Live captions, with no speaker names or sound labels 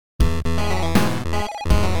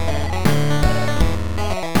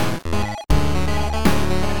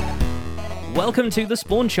Welcome to The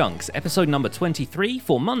Spawn Chunks, episode number 23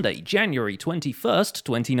 for Monday, January 21st,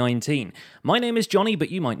 2019. My name is Jonny,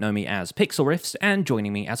 but you might know me as Pixel Riffs, and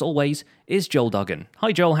joining me, as always, is Joel Duggan.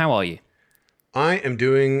 Hi Joel, how are you? I am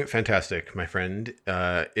doing fantastic, my friend.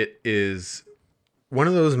 It is one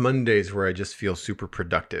of those Mondays where I just feel super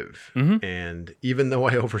productive. And even though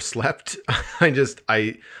I overslept,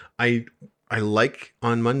 I like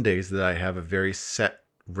on Mondays that I have a very set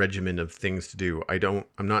regimen of things to do. I'm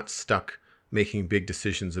not stuck making big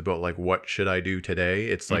decisions about like what should I do today.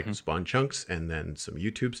 It's like Spawn Chunks and then some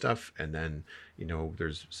YouTube stuff, and then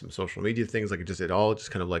there's some social media things. Like it all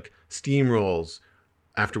just kind of like steamrolls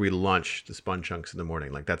after we launch the Spawn Chunks in the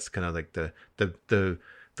morning. Like that's kind of like the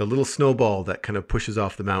little snowball that kind of pushes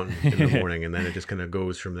off the mountain in the morning, and then it just kind of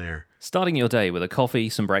goes from there. Starting your day with a coffee,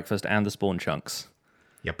 some breakfast, and the Spawn Chunks.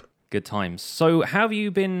 Yep. Good times. So how have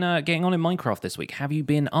you been getting on in Minecraft this week? Have you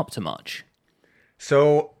been up to much?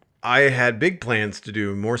 So I had big plans to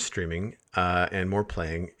do more streaming and more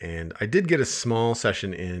playing, and I did get a small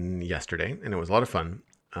session in yesterday, and it was a lot of fun.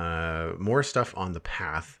 More stuff on the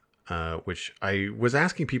path, which I was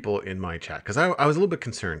asking people in my chat, because I was a little bit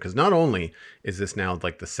concerned, because not only is this now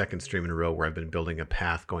like the second stream in a row where I've been building a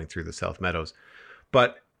path going through the South Meadows,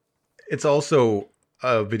 but it's also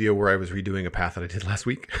a video where I was redoing a path that I did last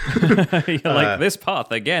week. You're like, this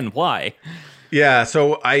path again, why? Yeah,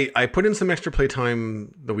 so I put in some extra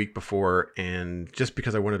playtime the week before, and just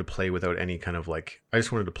because I wanted to play without any kind of like, I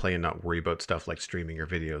just wanted to play and not worry about stuff like streaming or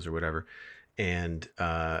videos or whatever, and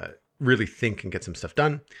really think and get some stuff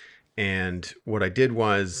done. And what I did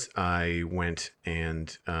was I went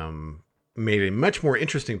and made a much more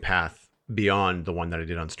interesting path beyond the one that I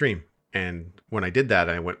did on stream. And when I did that,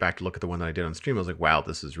 I went back to look at the one that I did on stream. I was like, wow,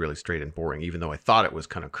 this is really straight and boring, even though I thought it was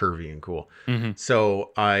kind of curvy and cool.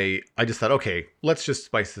 So I just thought, okay, let's just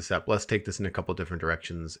spice this up. Let's take this in a couple different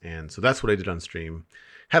directions. And so that's what I did on stream.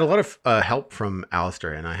 Had a lot of help from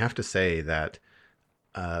Alistair. And I have to say that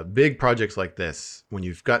big projects like this, when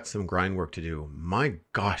you've got some grind work to do, my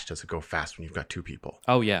gosh, does it go fast when you've got two people.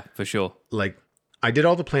 Oh, yeah, for sure. Like, I did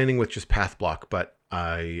all the planning with just path block, but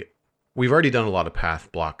we've already done a lot of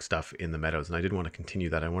path block stuff in the meadows, and I didn't want to continue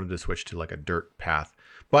that. I wanted to switch to like a dirt path,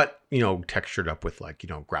 but textured up with like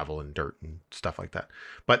gravel and dirt and stuff like that.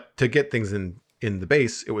 But to get things in the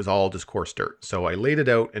base, it was all just coarse dirt. So I laid it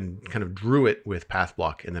out and kind of drew it with path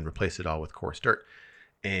block, and then replaced it all with coarse dirt.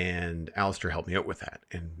 And Alistair helped me out with that.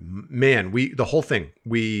 And man,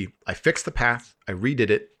 I fixed the path, I redid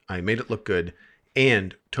it, I made it look good,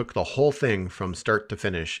 and took the whole thing from start to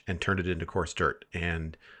finish and turned it into coarse dirt.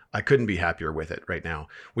 And I couldn't be happier with it right now.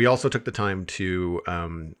 We also took the time to,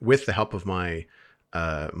 with the help of my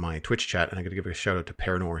Twitch chat, and I'm going to give a shout out to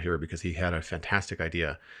Paranor here because he had a fantastic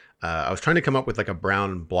idea. I was trying to come up with like a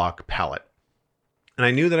brown block palette. And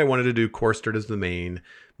I knew that I wanted to do coarse dirt as the main,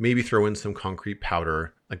 maybe throw in some concrete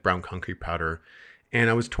powder, like brown concrete powder. And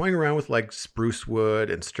I was toying around with like spruce wood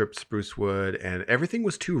and stripped spruce wood, and everything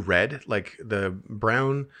was too red. Like the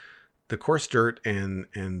brown, the coarse dirt and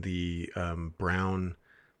the brown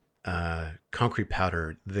concrete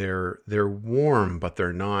powder, they're warm, but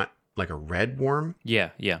they're not like a red warm.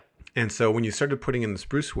 Yeah. And so when you started putting in the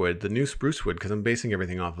spruce wood, the new spruce wood, because I'm basing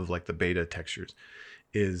everything off of like the beta textures,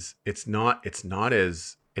 it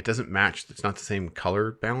doesn't match. It's not the same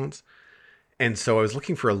color balance. And so I was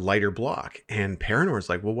looking for a lighter block, and Paranor's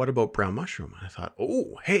like, well, what about brown mushroom? And I thought,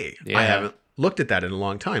 oh, hey, yeah. I haven't looked at that in a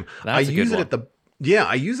long time. That's a good one.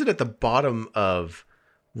 I use it at the bottom of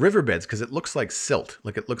riverbeds because it looks like silt.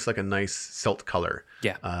 Like it looks like a nice silt color.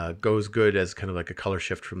 Yeah. Goes good as kind of like a color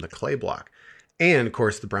shift from the clay block. And of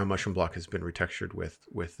course the brown mushroom block has been retextured with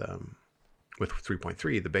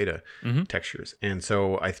 3.3, the beta textures. And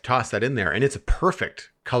so I tossed that in there, and it's a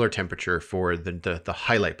perfect color temperature for the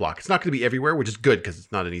highlight block. It's not going to be everywhere, which is good because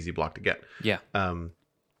it's not an easy block to get. Yeah.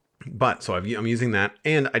 But so I'm using that,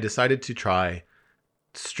 and I decided to try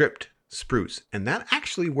stripped spruce, and that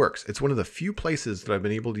actually works. It's one of the few places that I've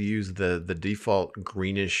been able to use the default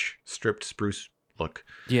greenish stripped spruce look.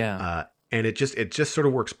 Yeah. And it just sort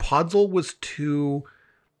of works. Podzol was too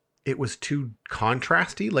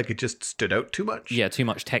contrasty, like it just stood out too much. Yeah, too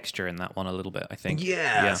much texture in that one a little bit, I think.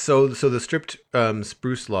 Yeah. So the stripped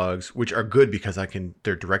spruce logs, which are good because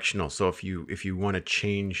they're directional. So if you want to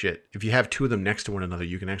change it, if you have two of them next to one another,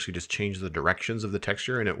 you can actually just change the directions of the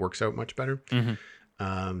texture, and it works out much better.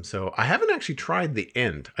 So I haven't actually tried the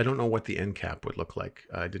end. I don't know what the end cap would look like.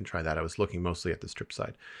 I didn't try that. I was looking mostly at the strip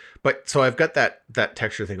side. But so I've got that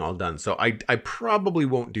texture thing all done. So I probably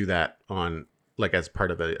won't do that on like as part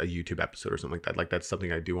of a YouTube episode or something like that. Like that's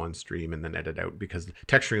something I do on stream and then edit out, because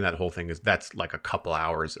texturing that whole thing that's like a couple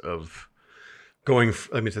hours of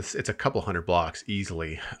I mean, it's a couple hundred blocks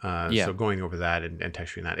easily. Yeah. So going over that and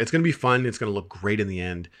texturing that, it's going to be fun. It's going to look great in the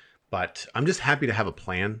end. But I'm just happy to have a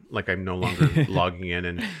plan. Like I'm no longer logging in,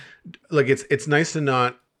 and like it's nice to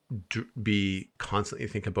not be constantly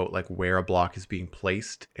thinking about like where a block is being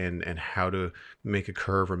placed and how to make a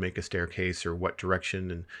curve or make a staircase or what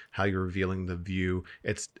direction and how you're revealing the view.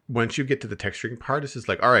 It's once you get to the texturing part, it's just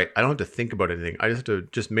like, all right, I don't have to think about anything. I just have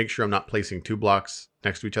to make sure I'm not placing two blocks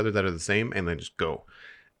next to each other that are the same, and then just go.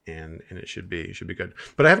 And it should be good.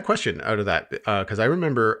 But I have a question out of that because I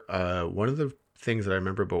remember one of the things that I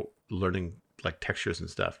remember about learning like textures and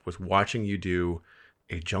stuff was watching you do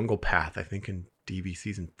a jungle path, I think in DB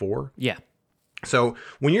season 4. Yeah. So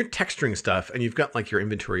when you're texturing stuff and you've got like your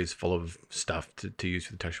inventory is full of stuff to use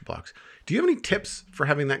for the texture blocks, do you have any tips for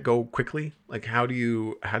having that go quickly? Like how do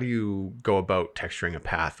you go about texturing a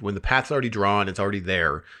path when the path's already drawn, it's already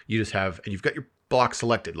there, you just have, and you've got your block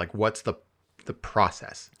selected? Like what's the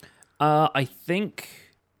process? I think,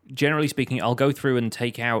 generally speaking, I'll go through and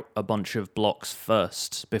take out a bunch of blocks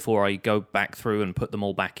first before I go back through and put them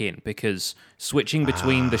all back in, because switching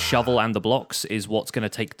between the shovel and the blocks is what's going to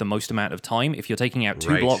take the most amount of time. If you're taking out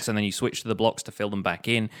two blocks and then you switch to the blocks to fill them back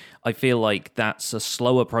in, I feel like that's a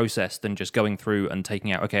slower process than just going through and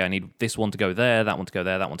taking out, okay, I need this one to go there, that one to go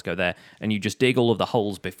there, that one to go there, and you just dig all of the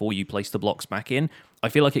holes before you place the blocks back in. I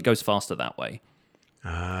feel like it goes faster that way.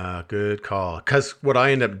 Good call. Because what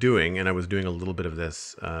I end up doing, and I was doing a little bit of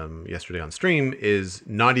this yesterday on stream, is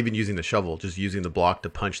not even using the shovel, just using the block to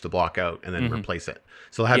punch the block out and then replace it.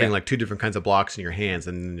 So having like two different kinds of blocks in your hands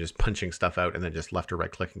and then just punching stuff out and then just left or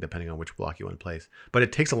right clicking depending on which block you want to place. But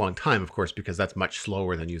it takes a long time, of course, because that's much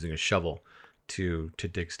slower than using a shovel to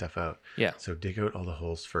dig stuff out. Yeah. So dig out all the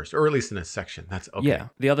holes first, or at least in a section. That's okay. Yeah.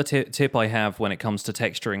 The other tip I have when it comes to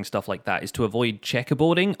texturing stuff like that is to avoid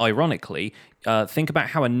checkerboarding. Ironically, think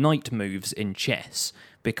about how a knight moves in chess,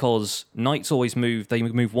 because knights always move. They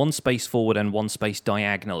move one space forward and one space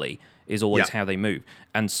diagonally is always how they move.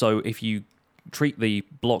 And so if you treat the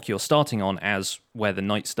block you're starting on as where the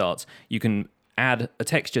knight starts, you can add a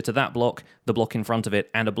texture to that block, the block in front of it,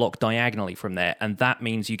 and a block diagonally from there. And that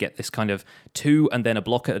means you get this kind of two and then a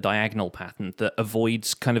block at a diagonal pattern that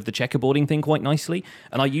avoids kind of the checkerboarding thing quite nicely.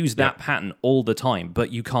 And I use that pattern all the time,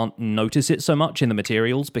 but you can't notice it so much in the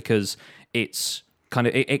materials because it's kind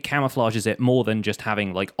of, it camouflages it more than just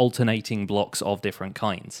having like alternating blocks of different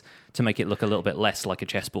kinds to make it look a little bit less like a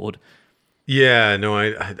chessboard. Yeah, no,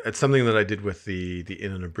 it's something that I did with the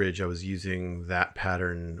Inn on a Bridge. I was using that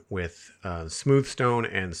pattern with smooth stone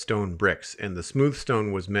and stone bricks, and the smooth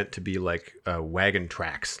stone was meant to be like wagon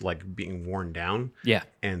tracks, like being worn down. Yeah.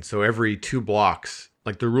 And so every 2 blocks,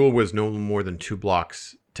 like the rule was no more than 2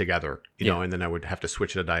 blocks together, you know, and then I would have to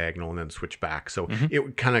switch at a diagonal and then switch back. So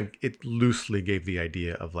it loosely gave the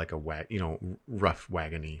idea of like a rough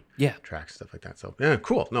wagony tracks, stuff like that. So yeah,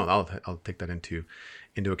 cool. No, I'll take that into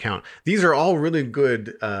account. These are all really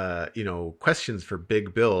good, questions for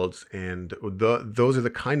big builds, and those are the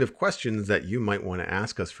kind of questions that you might want to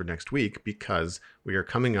ask us for next week, because we are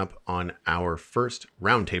coming up on our first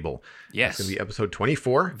roundtable. Yes, it's going to be episode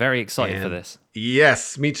 24. Very excited for this.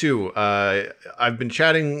 Yes, me too. I've been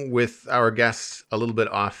chatting with our guests a little bit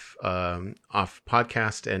off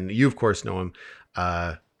podcast, and you of course know him.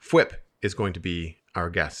 fWhip is going to be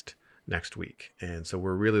our guest next week, and so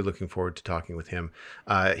we're really looking forward to talking with him.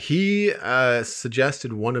 He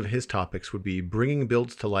suggested one of his topics would be bringing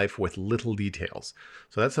builds to life with little details.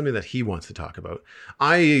 So that's something that he wants to talk about.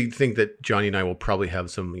 I think that Jonny and I will probably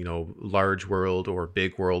have some, large world or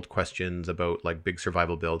big world questions about like big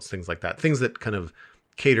survival builds, things like that, things that kind of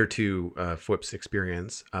cater to fWhip's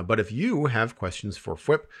experience. But if you have questions for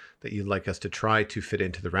fWhip that you'd like us to try to fit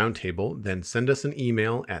into the roundtable, then send us an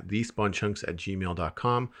email at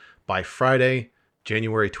thespawnchunks@gmail.com by Friday,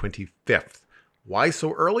 January 25th. Why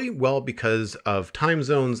so early? Well, because of time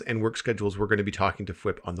zones and work schedules, we're going to be talking to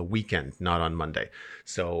fWhip on the weekend, not on Monday.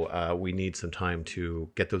 So we need some time to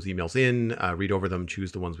get those emails in, read over them,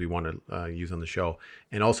 choose the ones we want to use on the show,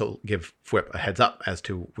 and also give fWhip a heads up as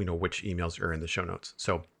to which emails are in the show notes.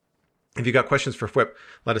 So if you got questions for fWhip,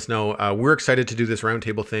 let us know. We're excited to do this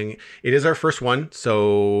roundtable thing. It is our first one,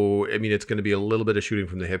 so it's going to be a little bit of shooting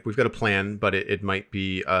from the hip. We've got a plan, but it might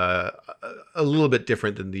be a little bit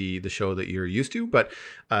different than the show that you're used to. But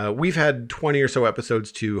we've had 20 or so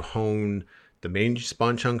episodes to hone the main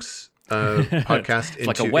Spawn Chunks podcast. It's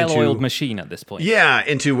like a well-oiled machine at this point. Yeah,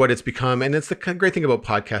 into what it's become. And it's the kind of great thing about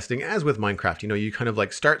podcasting, as with Minecraft. You know, you kind of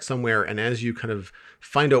like start somewhere, and as you kind of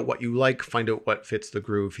find out what you like, find out what fits the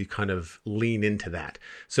groove, you kind of lean into that.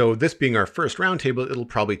 So this being our first roundtable, it'll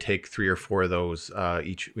probably take 3 or 4 of those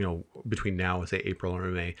each, you know, between now and say April or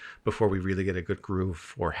May, before we really get a good groove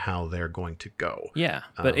for how they're going to go. Yeah,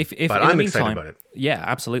 but if but I'm excited about it. Yeah,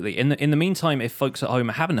 absolutely. In the meantime, if folks at home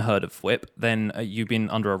haven't heard of fWhip, then you've been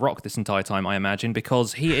under a rock this entire time, I imagine,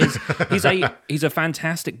 because he's a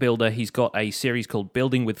fantastic builder. He's got a series called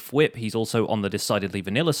Building with fWhip. He's also on the Decidedly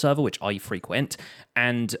Vanilla server, which I frequent.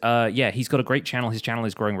 And he's got a great channel. His channel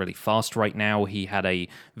is growing really fast right now. He had a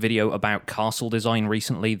video about castle design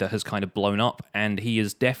recently that has kind of blown up, and he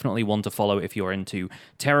is definitely one to follow if you're into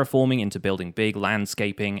terraforming, into building big,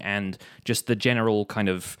 landscaping, and just the general kind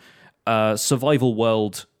of survival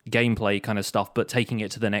world gameplay kind of stuff, but taking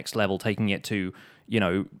it to the next level, taking it to, you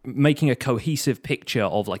know, making a cohesive picture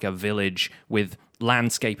of like a village with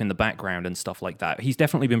landscape in the background and stuff like that. He's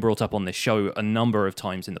definitely been brought up on this show a number of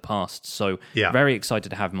times in the past, so very excited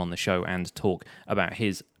to have him on the show and talk about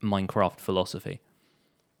his Minecraft philosophy.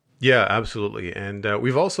 Yeah, absolutely. And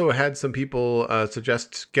we've also had some people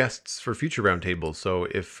suggest guests for future roundtables. So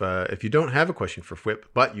if you don't have a question for fWhip,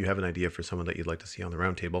 but you have an idea for someone that you'd like to see on the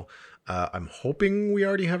roundtable, I'm hoping we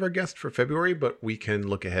already have our guest for February, but we can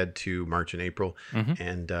look ahead to March and April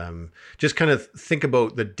and just kind of think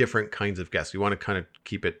about the different kinds of guests. We want to kind of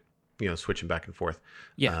keep it, you know, switching back and forth,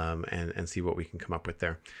 and see what we can come up with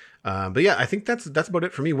there. But yeah, I think that's about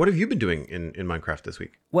it for me. What have you been doing in Minecraft this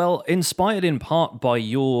week? Well, inspired in part by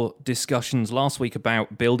your discussions last week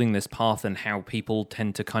about building this path and how people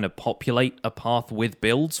tend to kind of populate a path with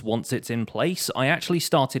builds once it's in place, I actually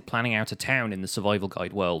started planning out a town in the survival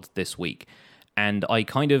guide world this week. And I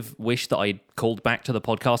kind of wish that I'd called back to the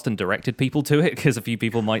podcast and directed people to it, because a few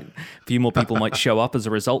more people might show up as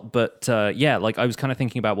a result. But like I was kind of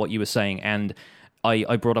thinking about what you were saying, and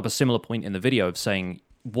I brought up a similar point in the video of saying,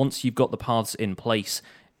 once you've got the paths in place,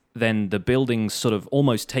 then the buildings sort of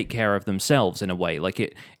almost take care of themselves in a way. Like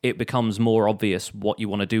it becomes more obvious what you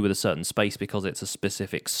want to do with a certain space because it's a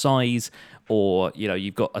specific size, or, you know,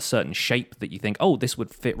 you've got a certain shape that you think, oh, this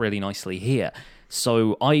would fit really nicely here.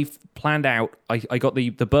 So I've planned out, I got the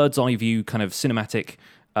bird's eye view kind of cinematic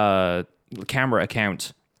camera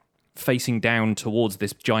account facing down towards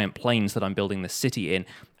this giant plains that I'm building this city in,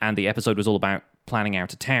 and the episode was all about planning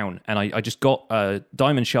out a town. And I just got a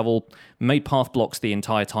diamond shovel, made path blocks the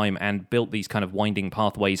entire time, and built these kind of winding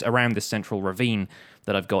pathways around this central ravine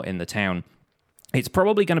that I've got in the town. It's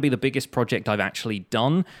probably going to be the biggest project I've actually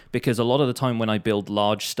done, because a lot of the time when I build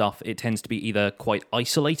large stuff, it tends to be either quite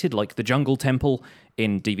isolated, like the Jungle Temple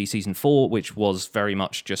in DV Season 4, which was very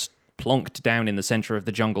much just plonked down in the center of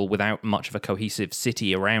the jungle without much of a cohesive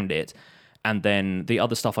city around it. And then the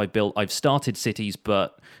other stuff I built, I've started cities,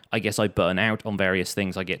 but I guess I burn out on various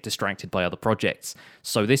things. I get distracted by other projects.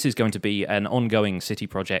 So this is going to be an ongoing city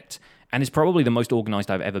project, and it's probably the most organized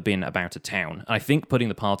I've ever been about a town. I think putting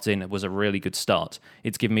the paths in was a really good start.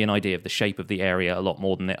 It's given me an idea of the shape of the area a lot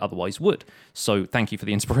more than it otherwise would. So thank you for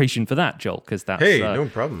the inspiration for that, Joel, because that's... Hey, no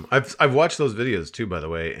problem. I've watched those videos too, by the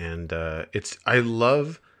way, and I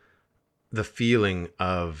love the feeling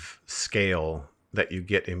of scale that you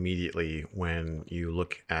get immediately when you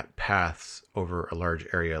look at paths over a large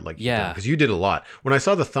area, like because you did a lot. When I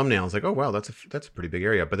saw the thumbnail, I was like, oh wow, that's a pretty big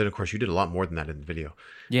area. But then of course you did a lot more than that in the video.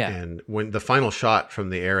 Yeah. And when the final shot from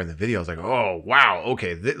the air in the video, I was like, oh wow,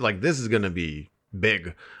 okay, this is gonna be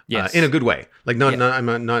big, in a good way. Like I'm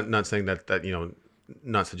not saying that you know,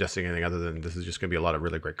 not suggesting anything other than this is just gonna be a lot of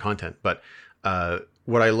really great content. But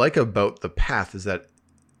what I like about the path is that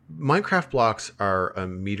Minecraft blocks are a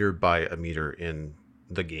meter by a meter in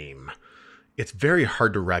the game. It's very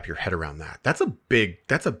hard to wrap your head around that. That's a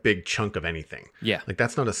big chunk of anything. Yeah. Like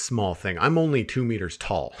that's not a small thing. I'm only 2 meters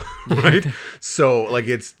tall, right? So like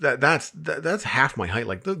that's half my height.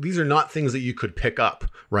 Like these are not things that you could pick up,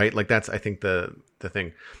 right? Like that's, I think the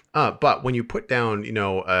thing. But when you put down, you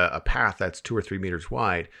know, a path that's 2 or 3 meters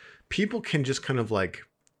wide, people can just kind of like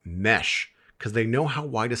mesh, because they know how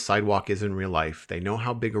wide a sidewalk is in real life. They know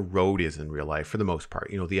how big a road is in real life for the most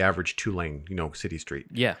part. You know, the average 2-lane, you know, city street.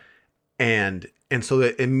 Yeah. And so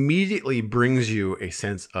that immediately brings you a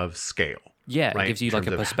sense of scale. Yeah, right? It gives you like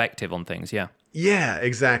a perspective on things, yeah. Yeah,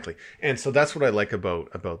 exactly. And so that's what I like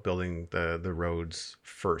about building the roads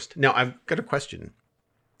first. Now, I've got a question.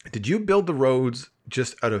 Did you build the roads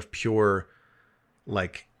just out of pure,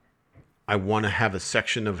 like, I want to have a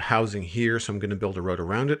section of housing here, so I'm going to build a road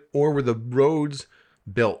around it? Or were the roads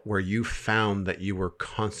built where you found that you were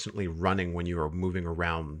constantly running when you were moving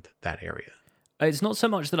around that area? It's not so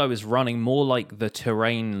much that I was running, more like the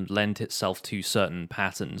terrain lent itself to certain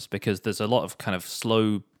patterns, because there's a lot of kind of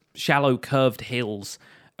slow, shallow, curved hills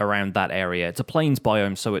around that area. It's a plains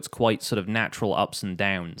biome, so it's quite sort of natural ups and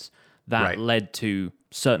downs that led to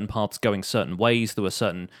certain paths going certain ways. There were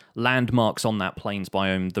certain landmarks on that plains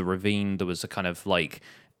biome, the ravine. There was a kind of like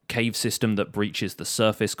cave system that breaches the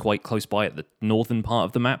surface quite close by at the northern part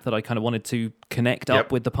of the map that I kind of wanted to connect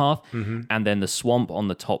up with the path. And then the swamp on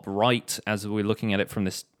the top right, as we're looking at it from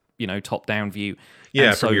this, top down view.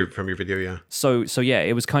 Yeah, so, from your video, yeah. So yeah,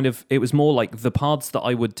 it was more like the paths that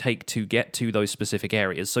I would take to get to those specific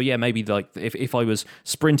areas. So yeah, maybe like if I was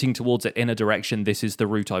sprinting towards it in a direction, this is the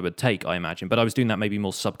route I would take, I imagine. But I was doing that maybe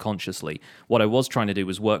more subconsciously. What I was trying to do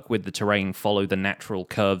was work with the terrain, follow the natural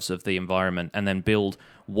curves of the environment, and then build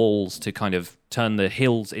walls to kind of turn the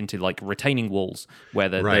hills into like retaining walls where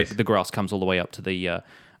the grass comes all the way up to the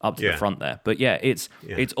the front there. But yeah, it's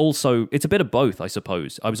a bit of both, I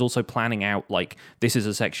suppose. I was also planning out like this is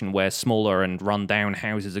a section where smaller and run down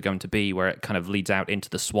houses are going to be, where it kind of leads out into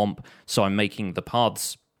the swamp. So I'm making the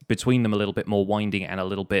paths between them a little bit more winding and a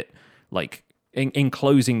little bit like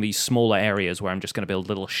enclosing these smaller areas where I'm just going to build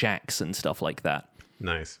little shacks and stuff like that.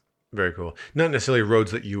 Nice. Very cool. Not necessarily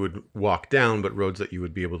roads that you would walk down, but roads that you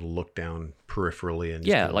would be able to look down peripherally and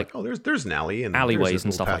just like oh, there's an alley and alleyways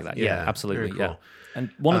and stuff like that. Yeah, absolutely. Yeah. And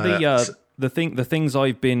one of the things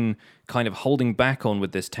I've been kind of holding back on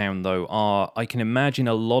with this town though are I can imagine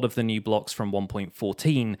a lot of the new blocks from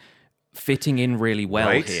 1.14 fitting in really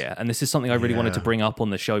well here. And this is something I really wanted to bring up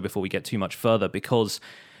on the show before we get too much further, because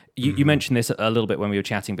you mentioned this a little bit when we were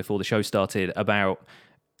chatting before the show started about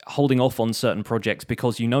holding off on certain projects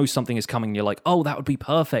because something is coming and you're like, oh, that would be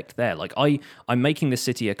perfect there. Like I'm making this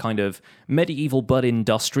city a kind of medieval but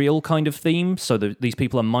industrial kind of theme. So these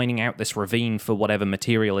people are mining out this ravine for whatever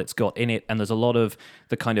material it's got in it. And there's a lot of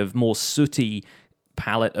the kind of more sooty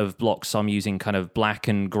palette of blocks. So I'm using kind of black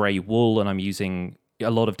and grey wool, and I'm using a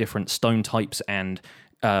lot of different stone types and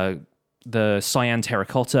the cyan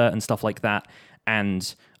terracotta and stuff like that.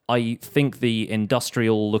 And I think the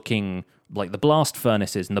industrial looking, like the blast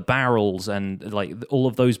furnaces and the barrels and like all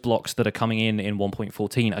of those blocks that are coming in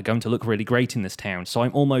 1.14 are going to look really great in this town. So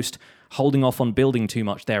I'm almost holding off on building too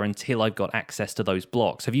much there until I've got access to those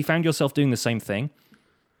blocks. Have you found yourself doing the same thing?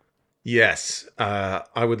 Yes.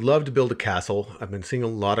 I would love to build a castle. I've been seeing a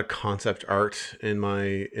lot of concept art in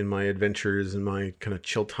my adventures and my kind of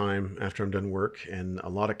chill time after I'm done work, and a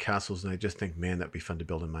lot of castles. And I just think, man, that'd be fun to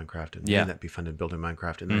build in Minecraft. And man, that'd be fun to build in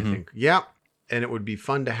Minecraft. And I think, and it would be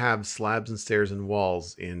fun to have slabs and stairs and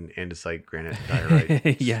walls in andesite, granite,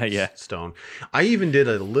 diorite, stone. I even did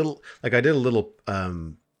a little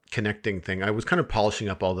connecting thing. I was kind of polishing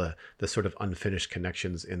up all the sort of unfinished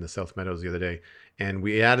connections in the South Meadows the other day, and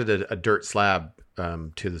we added a dirt slab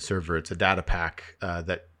to the server. It's a data pack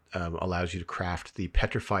that allows you to craft the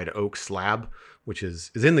petrified oak slab, which is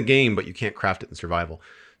in the game, but you can't craft it in survival.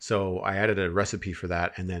 So I added a recipe for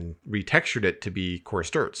that and then retextured it to be coarse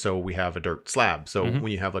dirt. So we have a dirt slab. So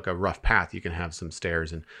when you have like a rough path, you can have some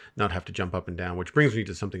stairs and not have to jump up and down, which brings me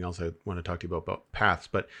to something else I want to talk to you about paths.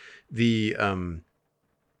 But the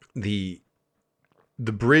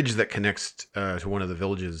bridge that connects to one of the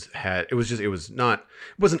villages it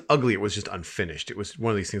wasn't ugly. It was just unfinished. It was one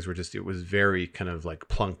of these things where it was very kind of like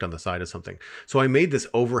plunked on the side of something. So I made this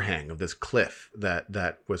overhang of this cliff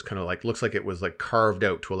that was kind of like, looks like it was like carved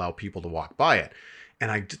out to allow people to walk by it.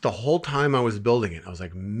 And the whole time I was building it, I was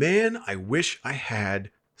like, man, I wish I had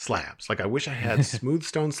slabs. Like I wish I had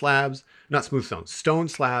stone slabs, and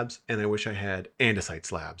I wish I had andesite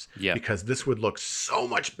slabs because this would look so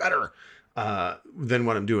much better than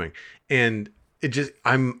what I'm doing. And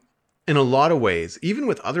I'm in a lot of ways, even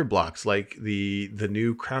with other blocks, like the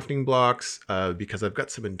new crafting blocks, because I've got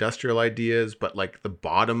some industrial ideas, but like the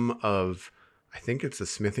bottom of, I think it's a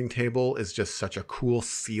smithing table, is just such a cool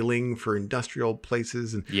ceiling for industrial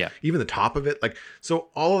places. And even the top of it, like, so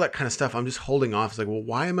all of that kind of stuff, I'm just holding off. It's like, well,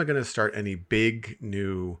 why am I going to start any big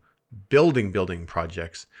new building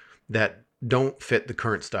projects that don't fit the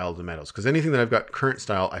current style of the Meadows? Because anything that I've got current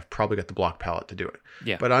style, I've probably got the block palette to do it.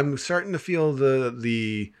 Yeah. But I'm starting to feel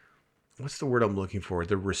the what's the word I'm looking for?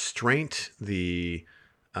 The restraint, the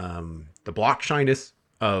block shyness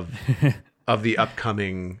of the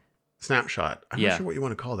upcoming snapshot. I'm not sure what you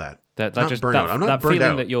want to call that. That just burnout. I'm not that feeling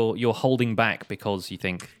out. That you're holding back because you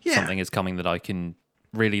think something is coming that I can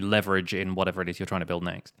really leverage in whatever it is you're trying to build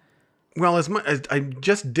next. Well, as much as I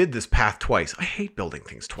just did this path twice, I hate building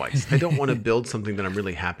things twice. I don't want to build something that I'm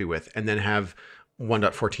really happy with and then have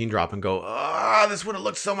 1.14 drop and go, this would have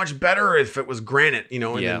looked so much better if it was granite, and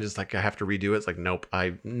then just like I have to redo it. It's like, nope, I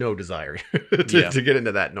have no desire to get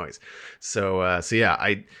into that noise. So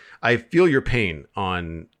I feel your pain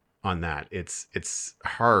on that. It's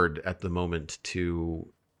hard at the moment to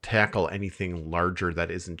tackle anything larger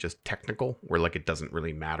that isn't just technical, where like it doesn't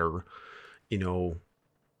really matter,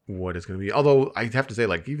 what it's going to be. Although I have to say,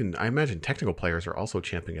 like, even I imagine technical players are also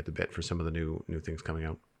champing at the bit for some of the new things coming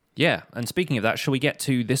out. Yeah, and speaking of that, shall we get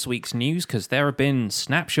to this week's news? Because there have been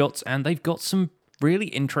snapshots, and they've got some really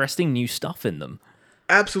interesting new stuff in them.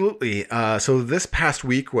 Absolutely. So this past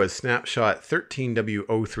week was snapshot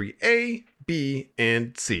 13W03A, B,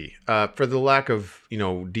 and C. For the lack of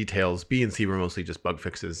details, B and C were mostly just bug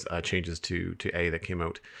fixes, changes to A that came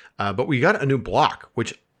out. But we got a new block,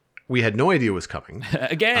 which we had no idea was coming.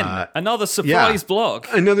 Again, another surprise block.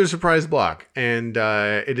 Another surprise block. And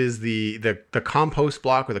it is the compost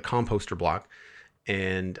block, or the composter block.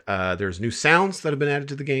 And there's new sounds that have been added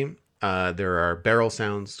to the game. There are barrel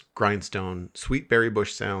sounds, grindstone, sweet berry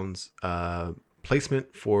bush sounds,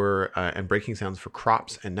 placement for and breaking sounds for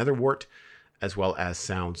crops and netherwort, as well as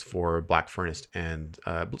sounds for blast furnace and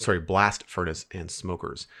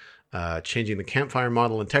smokers. Changing the campfire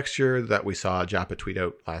model and texture that we saw Japa tweet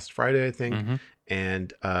out last Friday, I think. Mm-hmm.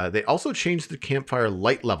 And they also changed the campfire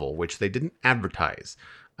light level, which they didn't advertise,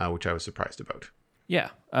 which I was surprised about. Yeah,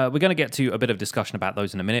 we're going to get to a bit of discussion about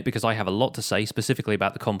those in a minute, because I have a lot to say specifically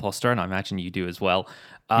about the composter, and I imagine you do as well.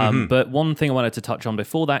 But one thing I wanted to touch on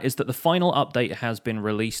before that is that the final update has been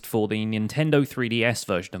released for the Nintendo 3DS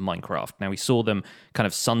version of Minecraft. Now, we saw them kind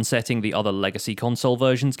of sunsetting the other legacy console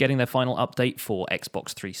versions, getting their final update for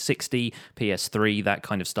Xbox 360, PS3, that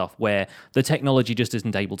kind of stuff, where the technology just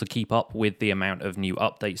isn't able to keep up with the amount of new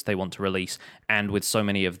updates they want to release. And with so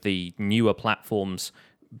many of the newer platforms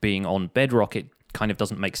being on Bedrock, it kind of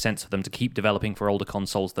doesn't make sense for them to keep developing for older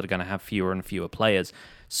consoles that are going to have fewer and fewer players.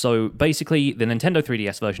 So basically, the Nintendo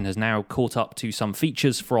 3DS version has now caught up to some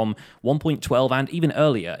features from 1.12 and even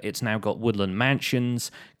earlier. It's now got woodland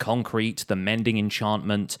mansions, concrete, the mending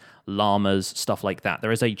enchantment, llamas, stuff like that.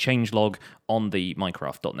 There is a changelog on the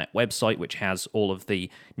Minecraft.net website, which has all of the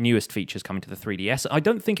newest features coming to the 3DS. I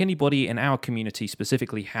don't think anybody in our community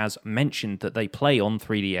specifically has mentioned that they play on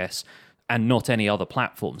 3DS and not any other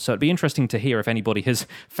platform. So it'd be interesting to hear if anybody has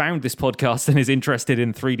found this podcast and is interested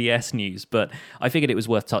in 3DS news, but I figured it was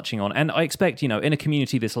worth touching on. And I expect, in a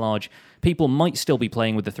community this large, people might still be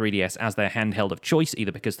playing with the 3DS as their handheld of choice,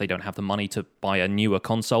 either because they don't have the money to buy a newer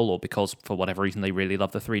console or because, for whatever reason, they really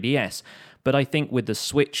love the 3DS. But I think with the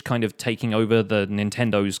Switch kind of taking over the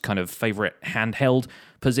Nintendo's kind of favorite handheld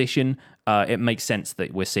position, it makes sense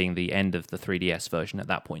that we're seeing the end of the 3DS version at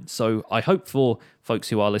that point. So I hope for folks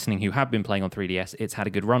who are listening who have been playing on 3DS, it's had a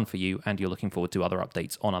good run for you and you're looking forward to other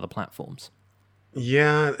updates on other platforms.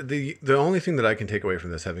 Yeah, the only thing that I can take away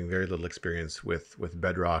from this, having very little experience with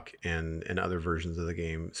Bedrock and other versions of the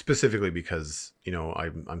game, specifically because,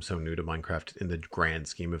 I'm so new to Minecraft in the grand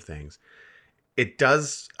scheme of things, it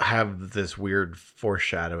does have this weird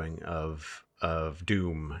foreshadowing of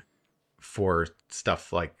Doom for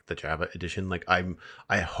stuff like the Java edition. Like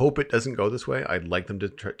I hope it doesn't go this way. I'd like them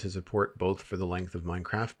to support both for the length of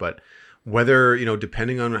Minecraft, but whether,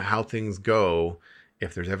 depending on how things go,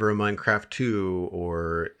 if there's ever a Minecraft 2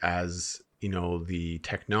 or as, the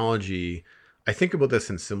technology, I think about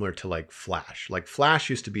this in similar to like Flash. Like Flash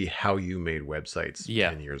used to be how you made websites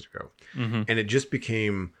 10 years ago. Mm-hmm. And it just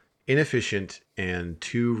became inefficient and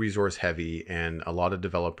too resource heavy, and a lot of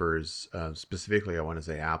developers, specifically I want to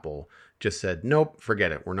say Apple, just said nope,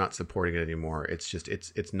 forget it, we're not supporting it anymore. It's just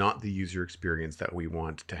it's not the user experience that we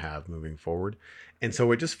want to have moving forward, and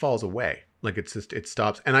so it just falls away. Like it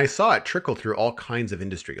stops. And I saw it trickle through all kinds of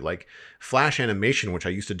industry. Like Flash animation, which I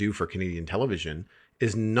used to do for Canadian television,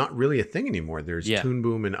 is not really a thing anymore. There's Toon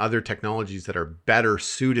Boom and other technologies that are better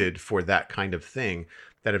suited for that kind of thing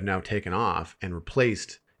that have now taken off and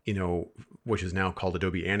replaced, which is now called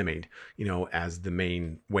Adobe Animate, as the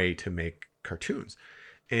main way to make cartoons.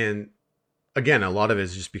 And again, a lot of it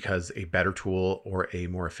is just because a better tool or a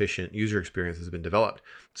more efficient user experience has been developed.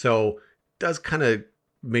 So it does kind of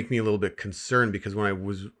make me a little bit concerned, because when I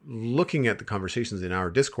was looking at the conversations in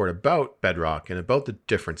our Discord about Bedrock and about the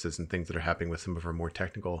differences and things that are happening with some of our more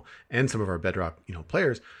technical and some of our Bedrock,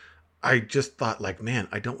 players, I just thought, like, man,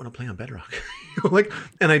 I don't want to play on Bedrock.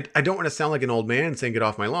 And I don't want to sound like an old man saying get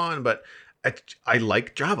off my lawn, but I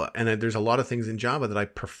like Java. And there's a lot of things in Java that I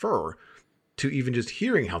prefer to even just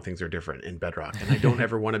hearing how things are different in Bedrock. And I don't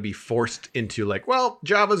ever want to be forced into like, well,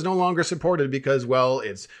 Java's no longer supported because, well,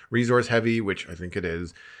 it's resource heavy, which I think it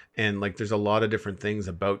is. And like, there's a lot of different things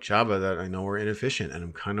about Java that I know are inefficient. And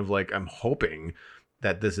I'm kind of like, I'm hoping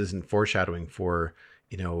that this isn't foreshadowing for,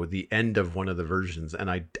 the end of one of the versions.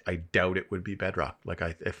 And I doubt it would be Bedrock. Like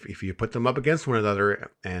if you put them up against one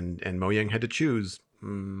another and Mojang had to choose,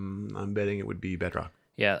 I'm betting it would be Bedrock.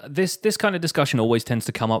 Yeah, this kind of discussion always tends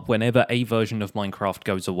to come up whenever a version of Minecraft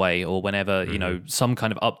goes away or whenever, some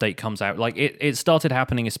kind of update comes out. Like it started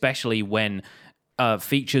happening especially when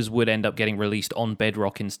features would end up getting released on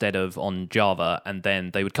Bedrock instead of on Java, and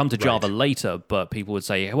then they would come to Java later, but people would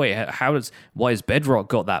say, hey, wait, why has Bedrock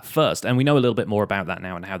got that first? And we know a little bit more about that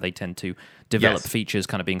now and how they tend to develop features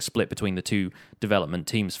kind of being split between the two development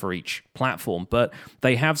teams for each platform. But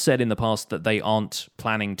they have said in the past that they aren't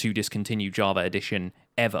planning to discontinue Java Edition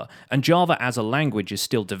ever. And Java as a language is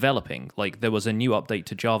still developing. Like, there was a new update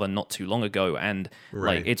to Java not too long ago, and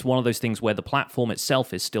like it's one of those things where the platform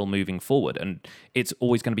itself is still moving forward, and it's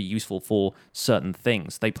always going to be useful for certain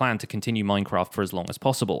things. They plan to continue Minecraft for as long as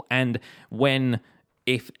possible, and when,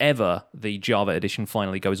 if ever, the Java edition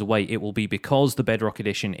finally goes away, it will be because the Bedrock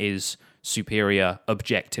edition is superior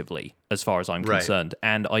objectively, as far as I'm concerned.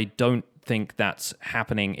 And I don't think that's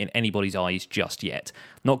happening in anybody's eyes just yet.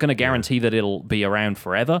 Not going to guarantee that it'll be around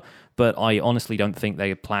forever, but I honestly don't think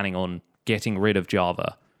they're planning on getting rid of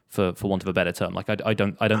Java, for want of a better term. Like I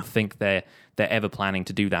don't think they're ever planning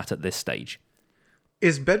to do that at this stage.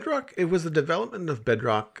 Is Bedrock, it was the development of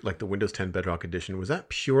Bedrock, like the Windows 10 Bedrock edition, was that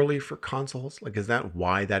purely for consoles? Like, is that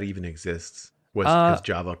why that even exists? Was because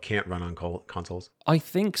Java can't run on consoles? I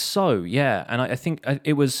think so, yeah. And I think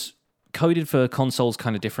it was coded for consoles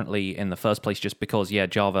kind of differently in the first place, just because,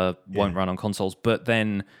 Java won't run on consoles. But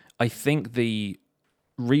then I think the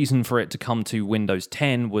reason for it to come to Windows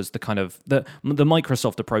 10 was the kind of the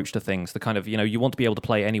Microsoft approach to things, the kind of, you want to be able to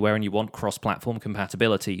play anywhere and you want cross-platform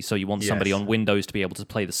compatibility, so you want somebody on Windows to be able to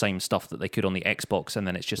play the same stuff that they could on the Xbox, and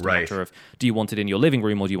then it's just a matter of, do you want it in your living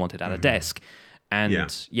room or do you want it at a desk? And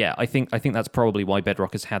I think that's probably why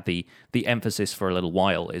Bedrock has had the emphasis for a little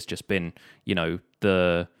while. It's just been,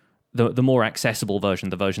 the more accessible version,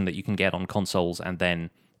 the version that you can get on consoles and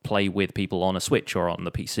then play with people on a Switch or on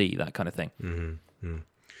the PC, that kind of thing. Mm-hmm.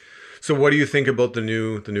 So what do you think about the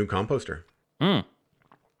new composter?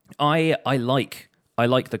 I like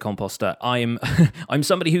the composter. I'm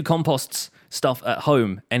somebody who composts stuff at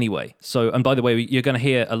home anyway. So, and by the way, you're going to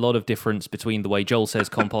hear a lot of difference between the way Joel says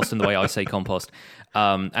compost and the way I say compost.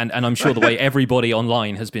 And I'm sure the way everybody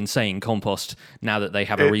online has been saying compost now that they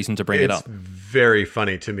have a reason to bring it up. It's very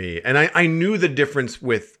funny to me. And I knew the difference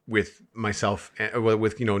with myself,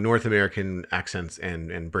 with, North American accents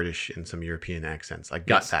and British and some European accents. I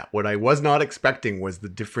got that. What I was not expecting was the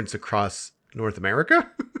difference across North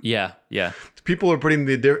America. Yeah. People are putting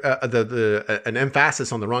an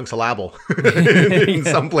emphasis on the wrong syllable in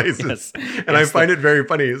some places, and I find it very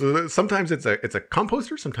funny. So sometimes it's a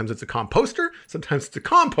composter, sometimes it's a composter, sometimes it's a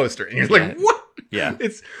composter, and you're like, what? Yeah,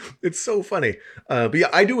 it's so funny. But yeah,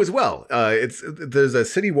 I do as well. There's a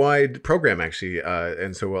citywide program actually,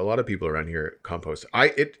 and so a lot of people around here compost.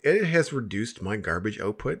 It has reduced my garbage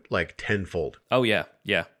output like tenfold. Oh yeah.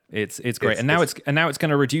 It's great, and now it's going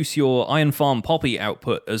to reduce your Iron Farm poppy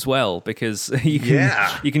output as well, because you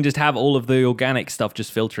can just have all of the organic stuff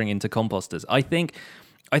just filtering into composters. I think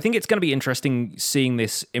it's going to be interesting seeing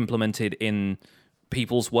this implemented in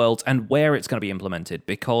people's worlds and where it's going to be implemented,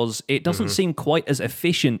 because it doesn't seem quite as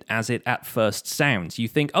efficient as it at first sounds. You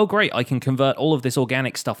think, oh great, I can convert all of this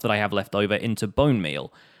organic stuff that I have left over into bone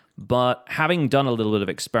meal, but having done a little bit of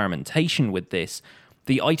experimentation with this,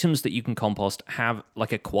 the items that you can compost have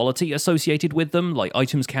like a quality associated with them. Like,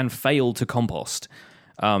 items can fail to compost.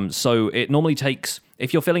 So it normally takes,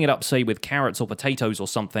 if you're filling it up, say, with carrots or potatoes or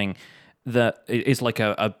something that is like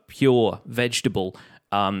a pure vegetable,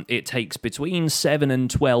 it takes between 7 and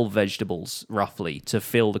 12 vegetables, roughly, to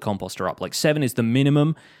fill the composter up. Like, 7 is the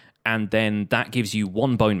minimum, and then that gives you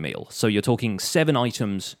 1 bone meal. So you're talking 7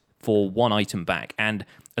 items for 1 item back. And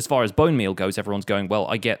as far as bone meal goes, everyone's going, well,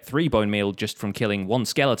 I get 3 bone meal just from killing 1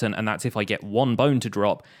 skeleton, and that's if I get 1 bone to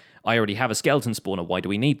drop. I already have a skeleton spawner. Why do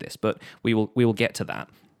we need this? But we will get to that.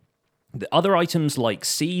 The other items like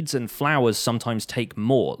seeds and flowers sometimes take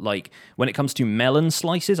more. Like, when it comes to melon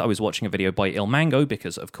slices, I was watching a video by Ilmango,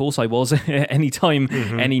 because of course I was. Anytime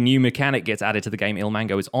any new mechanic gets added to the game,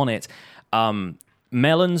 Ilmango is on it.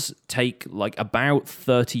 Melons take like about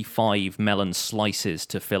 35 melon slices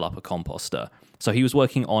to fill up a composter. So he was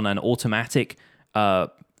working on an automatic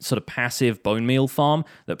sort of passive bone meal farm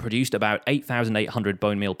that produced about 8,800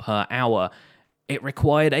 bone meal per hour. It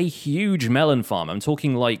required a huge melon farm. I'm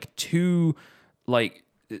talking like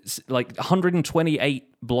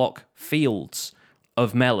 128 block fields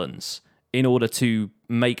of melons in order to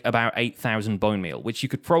make about 8,000 bone meal, which you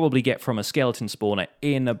could probably get from a skeleton spawner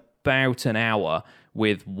in about an hour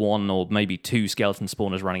with one or maybe two skeleton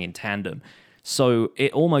spawners running in tandem. So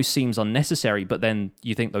it almost seems unnecessary, but then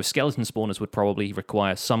you think those skeleton spawners would probably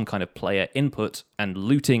require some kind of player input and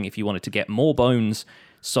looting if you wanted to get more bones.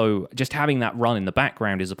 So just having that run in the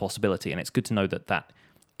background is a possibility, and it's good to know that that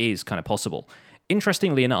is kind of possible.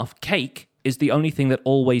 Interestingly enough, cake is the only thing that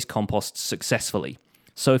always composts successfully.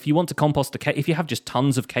 So if you want to compost a cake, if you have just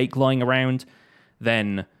tons of cake lying around,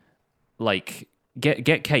 then like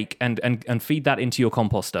get cake and feed that into your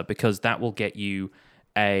composter, because that will get you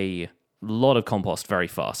a lot of compost very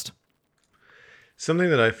fast. Something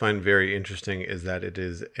that I find very interesting is that it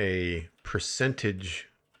is a percentage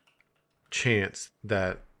chance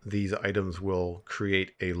that these items will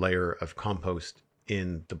create a layer of compost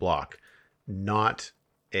in the block, not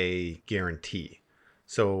a guarantee.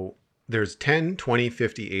 So there's 10, 20,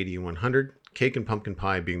 50, 80, and 100, cake and pumpkin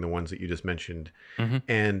pie being the ones that you just mentioned. Mm-hmm.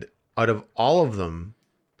 And out of all of them,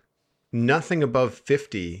 nothing above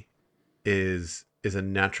 50 is a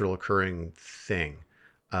natural occurring thing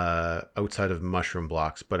outside of mushroom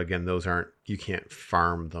blocks. But again, those aren't, you can't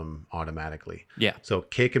farm them automatically. Yeah. So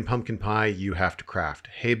cake and pumpkin pie, you have to craft.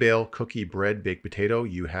 Hay bale, cookie, bread, baked potato,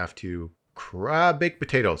 you have to baked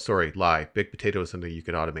potato. Sorry, lie. Baked potato is something you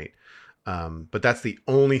could automate. But that's the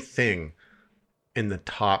only thing in the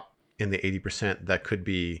 80% that could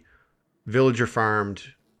be villager farmed,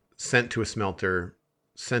 sent to a smelter,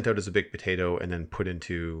 sent out as a baked potato, and then put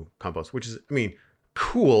into compost, which is, I mean,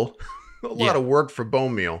 cool. A lot of work for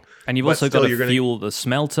bone meal. And you've also got to fuel the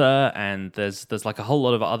smelter, and there's like a whole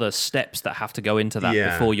lot of other steps that have to go into that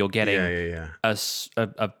before you're getting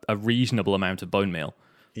a reasonable amount of bone meal.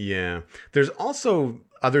 Yeah. There's also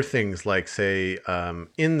other things like, say,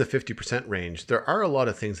 in the 50% range, there are a lot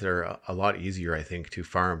of things that are a lot easier, I think, to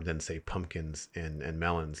farm than, say, pumpkins and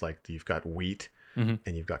melons. Like you've got wheat, and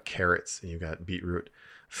you've got carrots, and you've got beetroot.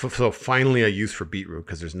 So finally a use for beetroot,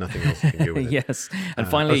 because there's nothing else you can do with it. Yes. And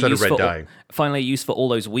finally a use for all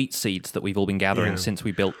those wheat seeds that we've all been gathering since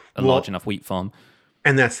we built a large enough wheat farm.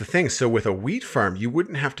 And that's the thing. So with a wheat farm, you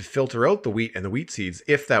wouldn't have to filter out the wheat and the wheat seeds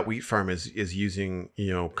if that wheat farm is using,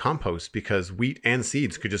 compost, because wheat and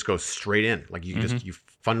seeds could just go straight in. Like you you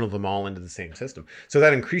funnel them all into the same system. So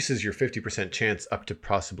that increases your 50% chance up to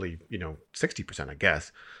possibly, 60%, I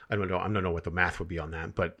guess. I don't know what the math would be on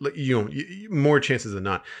that, but more chances than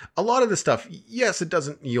not. A lot of the stuff, yes, it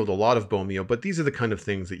doesn't yield a lot of bone meal, but these are the kind of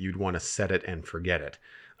things that you'd want to set it and forget it.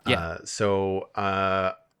 Yeah.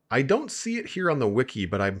 I don't see it here on the wiki,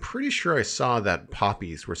 but I'm pretty sure I saw that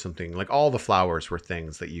poppies were something, like all the flowers were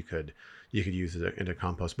things that you could use into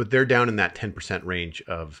compost, but they're down in that 10% range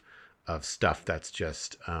of stuff that's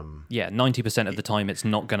just 90% of the time it's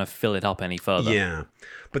not going to fill it up any further. Yeah,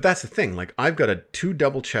 but that's the thing. Like I've got 2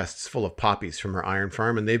 double chests full of poppies from our iron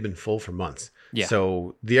farm, and they've been full for months. Yeah.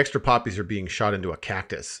 So the extra poppies are being shot into a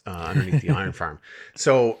cactus underneath the iron farm.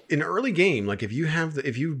 So in early game, like if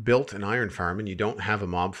you've built an iron farm and you don't have a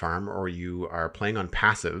mob farm, or you are playing on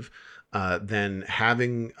passive, then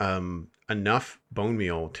having enough bone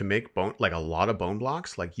meal to make a lot of bone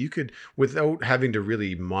blocks, like you could, without having to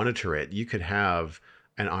really monitor it, you could have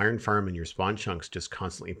an iron farm in your spawn chunks just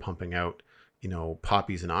constantly pumping out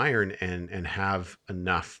poppies and iron, and have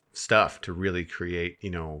enough stuff to really create,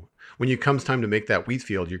 when it comes time to make that wheat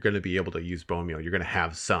field, you're going to be able to use bone meal. You're going to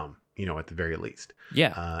have some, at the very least.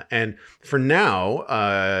 Yeah. And for now,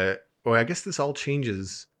 I guess this all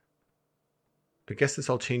changes. In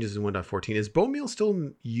 1.14. Is bone meal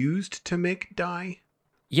still used to make dye?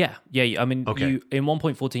 Yeah. I mean, you in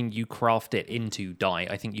 1.14 you craft it into dye.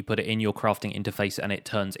 I think you put it in your crafting interface and it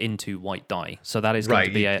turns into white dye. So that is going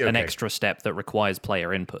to be an extra step that requires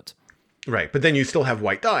player input. Right, but then you still have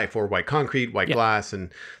white dye for white concrete, white glass,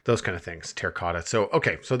 and those kind of things, terracotta. So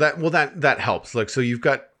so that helps. Like, so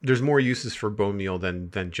there's more uses for bone meal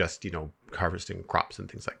than just harvesting crops and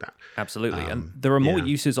things like that. Absolutely, and there are more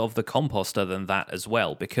uses of the composter than that as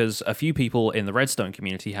well, because a few people in the Redstone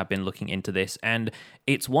community have been looking into this, and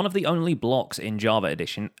it's one of the only blocks in Java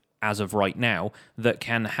Edition as of right now that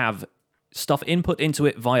can have stuff input into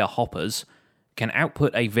it via hoppers, can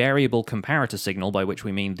output a variable comparator signal, by which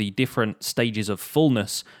we mean the different stages of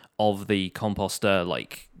fullness of the composter,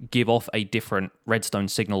 like give off a different redstone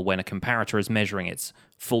signal when a comparator is measuring its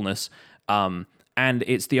fullness. And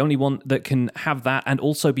it's the only one that can have that and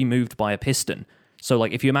also be moved by a piston. So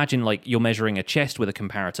like if you imagine like you're measuring a chest with a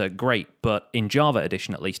comparator, great, but in Java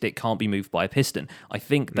Edition at least, it can't be moved by a piston. I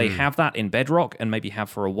think they have that in Bedrock and maybe have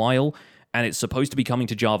for a while, and it's supposed to be coming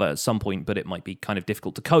to Java at some point, but it might be kind of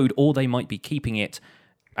difficult to code, or they might be keeping it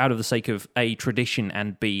out of the sake of A, tradition,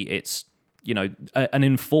 and B, it's an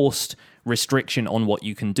enforced restriction on what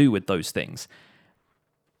you can do with those things.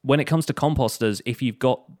 When it comes to composters, if you've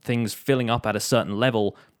got things filling up at a certain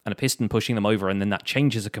level and a piston pushing them over, and then that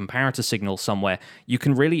changes a comparator signal somewhere, you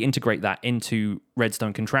can really integrate that into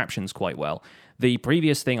redstone contraptions quite well. The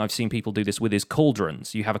previous thing I've seen people do this with is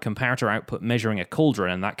cauldrons. You have a comparator output measuring a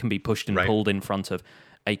cauldron, and that can be pushed and pulled in front of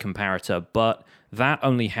a comparator, but that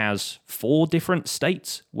only has 4 different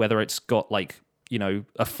states, whether it's got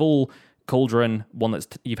a full cauldron, one that's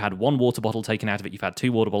you've had 1 water bottle taken out of it, you've had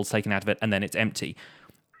 2 water bottles taken out of it, and then it's empty,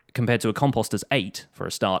 compared to a composter's 8 for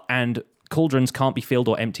a start. And cauldrons can't be filled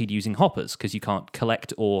or emptied using hoppers because you can't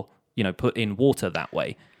collect or put in water that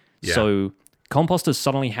way. Yeah. So composters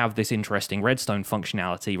suddenly have this interesting redstone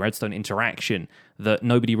functionality, redstone interaction that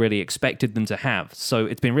nobody really expected them to have. So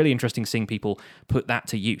it's been really interesting seeing people put that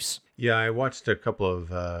to use. Yeah, I watched a couple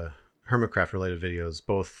of Hermitcraft related videos,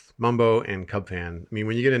 both Mumbo and Cubfan. I mean,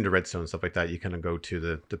 when you get into redstone and stuff like that, you kind of go to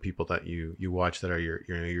the people that you watch that are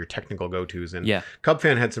your technical go-tos. And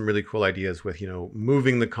Cubfan had some really cool ideas with,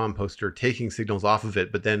 moving the composter, taking signals off of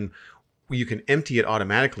it, but then you can empty it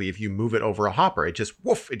automatically if you move it over a hopper. It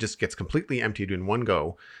just gets completely emptied in one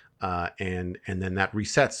go. And then that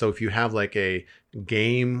resets. So if you have like a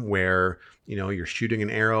game where, you're shooting an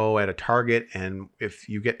arrow at a target, and if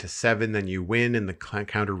you get to 7, then you win and the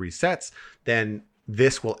counter resets, then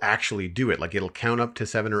this will actually do it. Like it'll count up to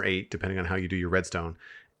 7 or 8, depending on how you do your redstone.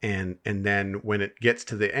 And then when it gets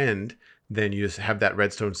to the end, then you just have that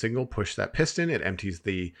redstone signal, push that piston, it empties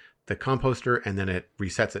the composter, and then it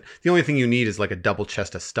resets it. The only thing you need is like a double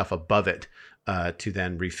chest of stuff above it to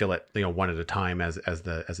then refill it, one at a time as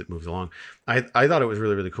it moves along. I thought it was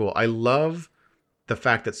really, really cool. I love the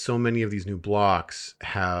fact that so many of these new blocks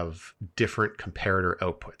have different comparator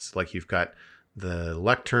outputs. Like you've got the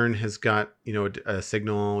lectern has got, a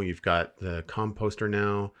signal. You've got the composter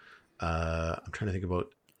now. I'm trying to think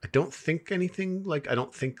about, I don't think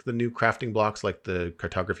the new crafting blocks like the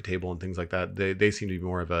cartography table and things like that, they seem to be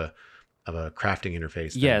more of a crafting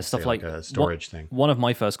interface than, stuff say, like a storage thing. One of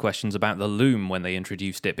my first questions about the loom when they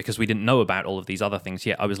introduced it, because we didn't know about all of these other things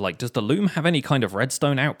yet, I was like, does the loom have any kind of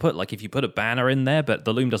redstone output? Like if you put a banner in there, but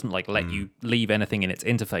the loom doesn't let you leave anything in its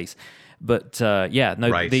interface. But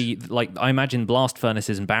right. I imagine blast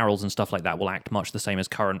furnaces and barrels and stuff like that will act much the same as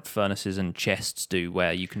current furnaces and chests do,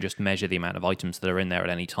 where you can just measure the amount of items that are in there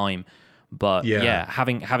at any time. But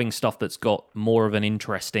having stuff that's got more of an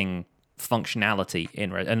interesting functionality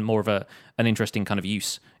in red and more of an interesting kind of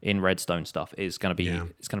use in redstone stuff is going to be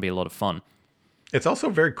it's going to be a lot of fun. It's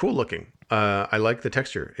also very cool looking. I like the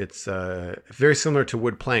texture. It's very similar to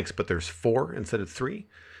wood planks, but there's 4 instead of 3.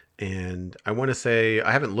 And I want to say,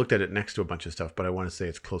 I haven't looked at it next to a bunch of stuff, but I want to say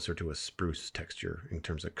it's closer to a spruce texture in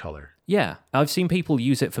terms of color. Yeah, I've seen people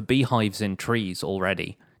use it for beehives in trees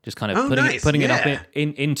already. Just kind of putting it up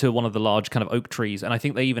into one of the large kind of oak trees. And I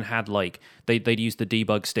think they even had they'd use the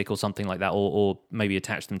debug stick or something like that, or maybe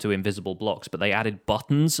attach them to invisible blocks, but they added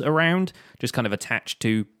buttons around, just kind of attached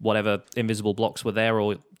to whatever invisible blocks were there,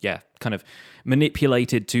 or kind of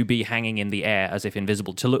manipulated to be hanging in the air as if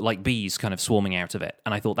invisible, to look like bees kind of swarming out of it.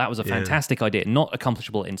 And I thought that was a fantastic idea. Not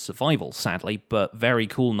accomplishable in survival, sadly, but very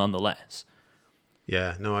cool nonetheless.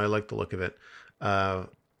 Yeah, no, I like the look of it.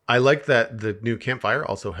 I like that the new campfire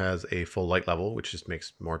also has a full light level, which just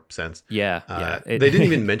makes more sense. They didn't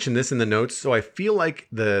even mention this in the notes, so I feel like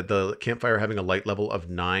the campfire having a light level of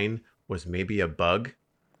 9 was maybe a bug.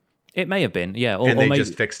 It may have been, or maybe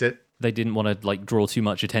just fixed it. They didn't want to draw too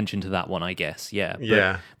much attention to that one, I guess.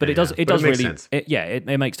 But it does really makes sense.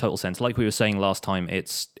 It makes total sense. Like we were saying last time,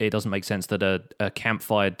 it doesn't make sense that a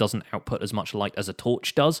campfire doesn't output as much light as a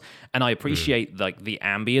torch does. And I appreciate the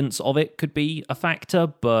ambience of it could be a factor,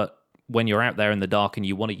 but when you're out there in the dark and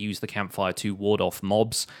you want to use the campfire to ward off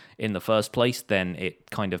mobs in the first place, then it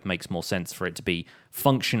kind of makes more sense for it to be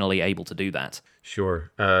functionally able to do that.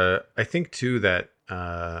 Sure. I think too that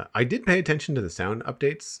I did pay attention to the sound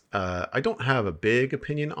updates. I don't have a big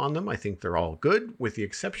opinion on them. I think they're all good, with the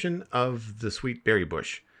exception of the sweet berry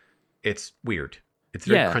bush. It's weird. It's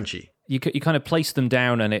very crunchy. You kind of place them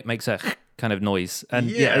down and it makes a kind of noise. And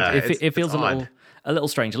it feels a little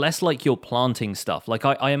strange. Less like you're planting stuff. Like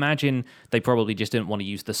I imagine they probably just didn't want to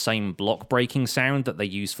use the same block breaking sound that they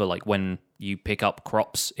use for when you pick up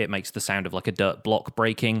crops. It makes the sound of a dirt block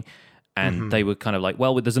breaking. And they were kind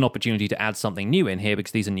of there's an opportunity to add something new in here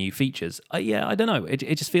because these are new features. I don't know.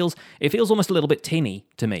 It just feels almost a little bit tinny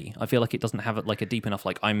to me. I feel like it doesn't have a deep enough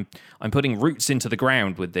I'm putting roots into the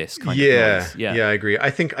ground with this kind of noise. Yeah, I agree.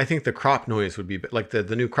 I think the crop noise would be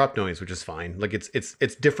the new crop noise, which is fine.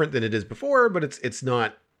 It's different than it is before, but it's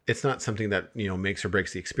not it's not something that, makes or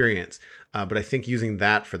breaks the experience. But I think using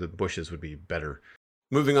that for the bushes would be better.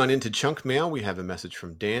 Moving on into chunk mail, we have a message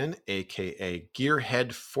from Dan, aka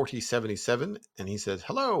Gearhead4077, and he says,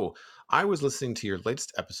 "Hello, I was listening to your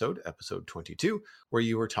latest episode 22, where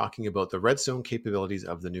you were talking about the redstone capabilities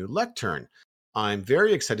of the new lectern. I'm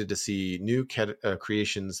very excited to see new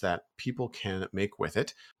creations that people can make with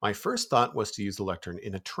it. My first thought was to use the lectern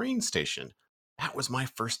in a train station." That was my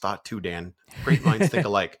first thought too, Dan. Great minds think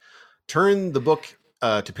alike. Turn the book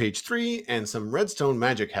to page 3 and some redstone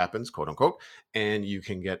magic happens, quote unquote, and you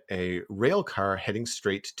can get a rail car heading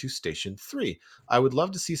straight to station 3. I would love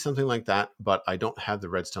to see something like that, but I don't have the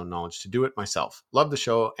redstone knowledge to do it myself. Love the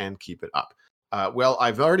show and keep it up. Well,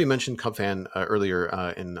 I've already mentioned Cubfan earlier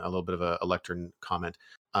in a little bit of a lectern comment,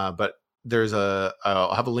 but there's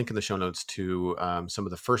I'll have a link in the show notes to some of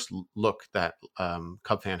the first look that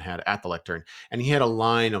Cubfan had at the lectern, and he had a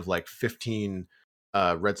line of like 15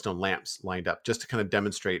 redstone lamps lined up just to kind of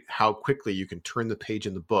demonstrate how quickly you can turn the page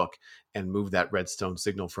in the book and move that redstone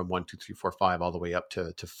signal from 1, 2, 3, 4, 5 all the way up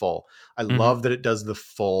to full. I love that it does the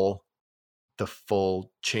full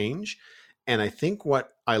change. And I think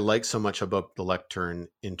what I like so much about the lectern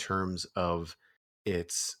in terms of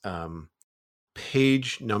its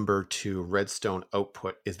page number to redstone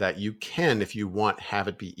output is that you can, if you want, have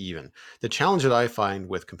it be even. The challenge that I find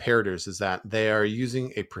with comparators is that they are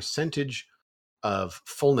using a percentage of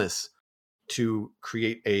fullness to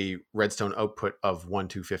create a redstone output of 1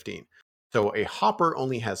 to 15. So a hopper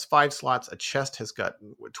only has 5 slots. A chest has got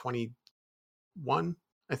 21,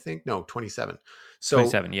 I think. No, 27. So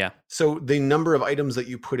 27, yeah. So the number of items that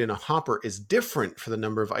you put in a hopper is different for the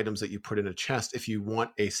number of items that you put in a chest if you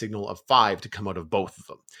want a signal of 5 to come out of both of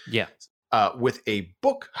them. Yeah. With a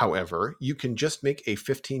book, however, you can just make a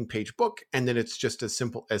 15-page book, and then it's just as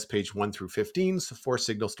simple as page 1 through 15, so for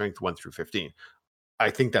signal strength 1 through 15. I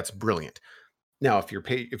think that's brilliant. Now, if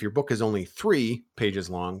your book is only 3 pages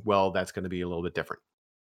long, well, that's going to be a little bit different.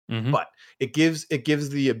 But it gives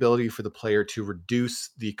the ability for the player to reduce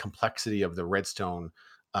the complexity of the redstone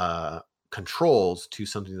controls to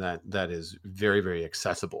something that is very, very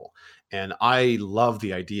accessible. And I love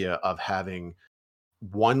the idea of having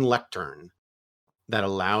one lectern that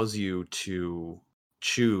allows you to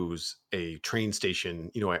choose a train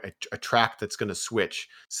station, a track that's going to switch.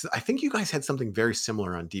 So I think you guys had something very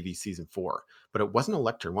similar on DV Season 4, but it wasn't a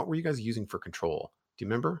lectern. What were you guys using for control? Do you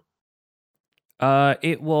remember?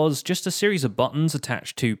 It was just a series of buttons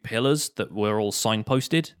attached to pillars that were all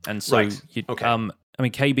signposted, and so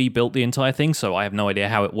KB built the entire thing, so I have no idea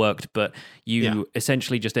how it worked, but you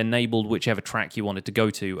essentially just enabled whichever track you wanted to go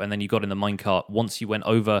to, and then you got in the minecart. Once you went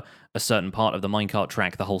over a certain part of the minecart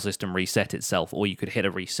track, the whole system reset itself, or you could hit a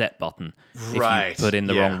reset button if you put in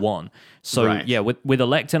the wrong one. So with a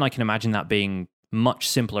lectern, I can imagine that being much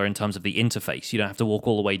simpler in terms of the interface. You don't have to walk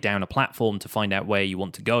all the way down a platform to find out where you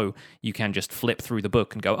want to go. You can just flip through the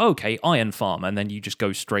book and go, okay, iron farm, and then you just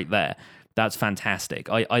go straight there. That's fantastic.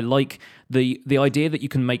 I like the idea that you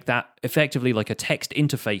can make that effectively like a text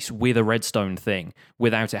interface with a redstone thing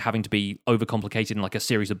without it having to be overcomplicated in like a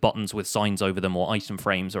series of buttons with signs over them or item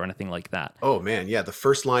frames or anything like that. Oh man, yeah. The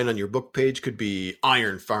first line on your book page could be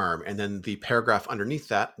iron farm, and then the paragraph underneath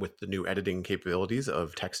that with the new editing capabilities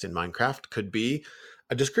of text in Minecraft could be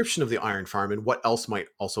a description of the iron farm and what else might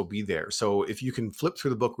also be there. So if you can flip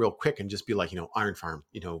through the book real quick and just be like, iron farm,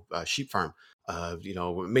 sheep farm,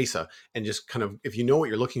 mesa, and just kind of, if you know what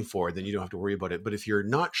you're looking for, then you don't have to worry about it. But if you're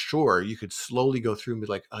not sure, you could slowly go through and be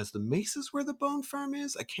like, is the mesas where the bone farm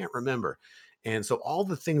is? I can't remember. And so all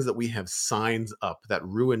the things that we have signs up that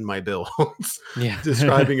ruin my builds,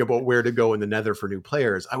 describing about where to go in the nether for new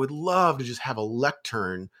players, I would love to just have a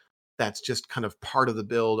lectern that's just kind of part of the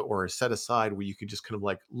build or set aside where you could just kind of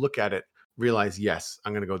like look at it, realize, yes,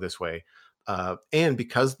 I'm going to go this way. And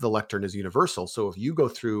because the lectern is universal, so if you go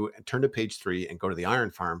through and turn to page 3 and go to the iron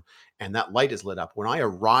farm and that light is lit up, when I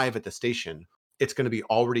arrive at the station, it's going to be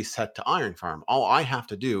already set to iron farm. All I have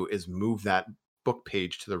to do is move that book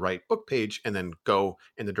page to the right book page and then go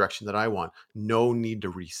in the direction that I want. No need to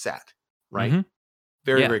reset, right?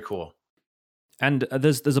 Very, very cool. And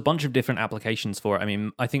there's a bunch of different applications for it. I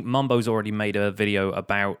mean, I think Mumbo's already made a video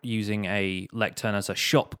about using a lectern as a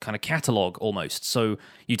shop kind of catalog almost. So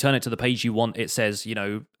you turn it to the page you want, it says,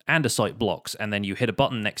 andesite blocks, and then you hit a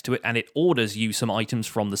button next to it and it orders you some items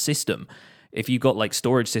from the system. If you've got like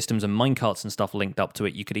storage systems and minecarts and stuff linked up to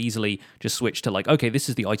it, you could easily just switch to like, okay, this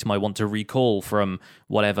is the item I want to recall from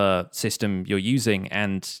whatever system you're using,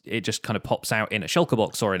 and it just kind of pops out in a shulker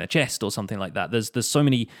box or in a chest or something like that. There's so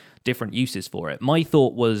many different uses for it. My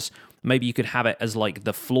thought was maybe you could have it as like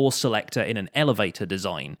the floor selector in an elevator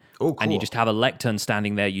design. Oh, cool. And you just have a lectern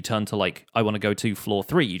standing there. You turn to like, I want to go to floor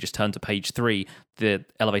 3. You just turn to page 3. The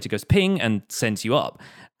elevator goes ping and sends you up.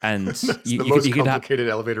 And That's you, the you most could, you could have, complicated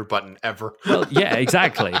elevator button ever. well, yeah,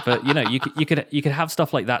 exactly. But you could have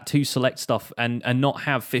stuff like that to select stuff and not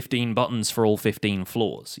have 15 buttons for all 15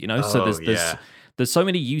 floors. So there's so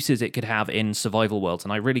many uses it could have in survival worlds,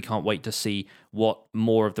 and I really can't wait to see what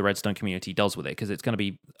more of the Redstone community does with it, because it's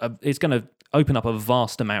going to open up a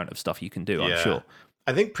vast amount of stuff you can do. I'm sure.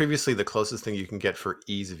 I think previously the closest thing you can get for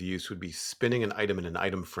ease of use would be spinning an item in an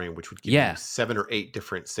item frame, which would give you 7 or 8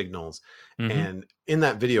 different signals. Mm-hmm. And in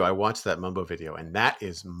that video, I watched that Mumbo video, and that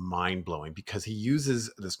is mind-blowing because he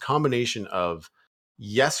uses this combination of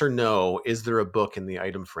yes or no, is there a book in the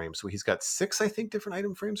item frame? So he's got 6, I think, different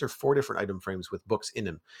item frames, or 4 different item frames with books in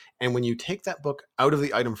them. And when you take that book out of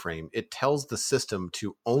the item frame, it tells the system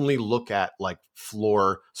to only look at like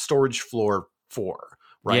storage floor 4.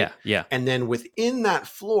 Right. Yeah. And then within that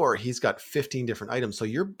floor, he's got 15 different items. So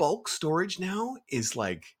your bulk storage now is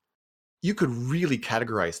like, you could really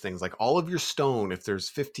categorize things like all of your stone. If there's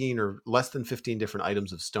 15 or less than 15 different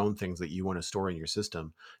items of stone things that you want to store in your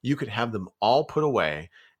system, you could have them all put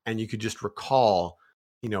away, and you could just recall,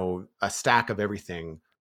 a stack of everything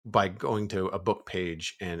by going to a book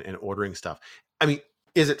page and ordering stuff. I mean,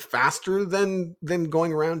 is it faster than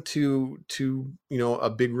going around to a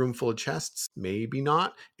big room full of chests? Maybe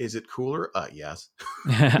not. Is it cooler? Yes.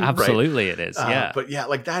 Absolutely, right? It is. Yeah. But yeah,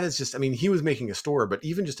 like that is just. I mean, he was making a store, but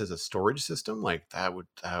even just as a storage system, like that would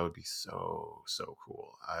be so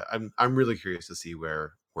cool. I'm really curious to see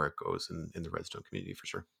where it goes in the Redstone community for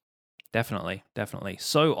sure. Definitely.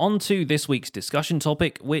 So on to this week's discussion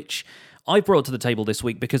topic, which I brought to the table this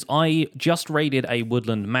week because I just raided a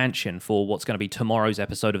woodland mansion for what's going to be tomorrow's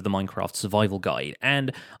episode of the Minecraft Survival Guide.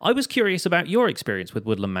 And I was curious about your experience with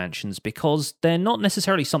woodland mansions because they're not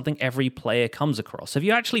necessarily something every player comes across. Have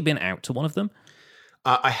you actually been out to one of them?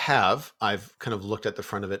 I have. I've kind of looked at the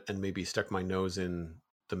front of it and maybe stuck my nose in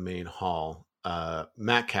the main hall.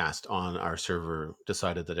 MattCast on our server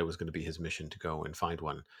decided that it was going to be his mission to go and find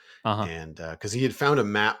one. And because he had found a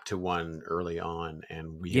map to one early on,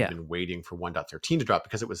 and we had been waiting for 1.13 to drop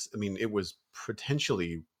because it was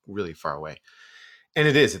potentially really far away. And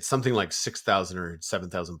it's something like 6,000 or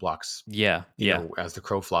 7,000 blocks. As the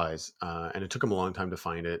crow flies. And it took him a long time to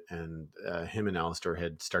find it. And him and Alistair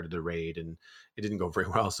had started a raid, and it didn't go very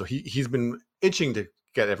well. So he's been itching to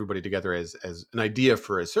get everybody together as an idea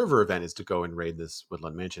for a server event is to go and raid this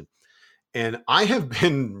woodland mansion. And I have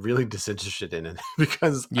been really disinterested in it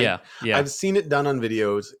because I've seen it done on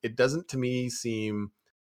videos. It doesn't to me seem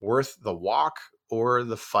worth the walk or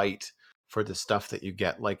the fight for the stuff that you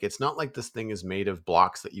get. Like, it's not like this thing is made of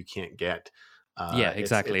blocks that you can't get.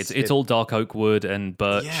 Exactly. It's all dark oak wood and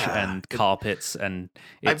birch and carpets, and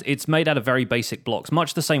it's made out of very basic blocks,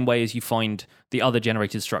 much the same way as you find the other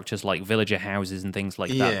generated structures like villager houses and things like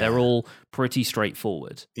that. They're all pretty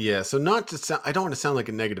straightforward. Yeah. So I don't want to sound like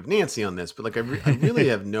a negative Nancy on this, but like I really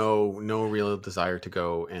have no real desire to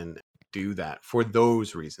go and do that for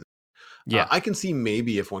those reasons. I can see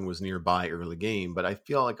maybe if one was nearby early game, but I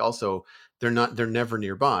feel like also they're never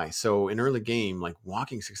nearby. So in early game, like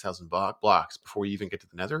walking 6,000 blocks before you even get to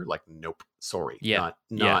the nether, like, nope, sorry.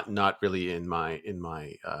 Not really in my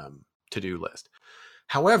to-do list.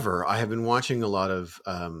 However, I have been watching a lot of,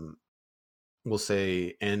 we'll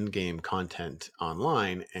say, end game content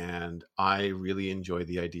online, and I really enjoy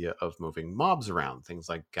the idea of moving mobs around, things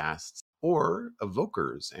like ghasts or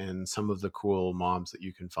evokers and some of the cool mobs that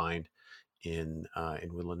you can find in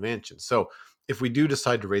Woodland Mansion. So if we do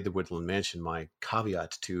decide to raid the Woodland Mansion, my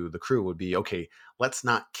caveat to the crew would be, okay, let's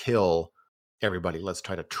not kill everybody. Let's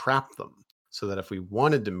try to trap them so that if we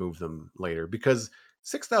wanted to move them later, because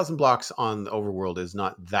 6,000 blocks on the overworld is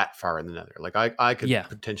not that far in the nether. Like I could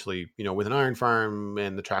potentially, with an iron farm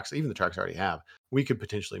and the tracks I already have, we could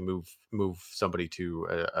potentially move somebody to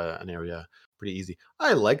an area pretty easy.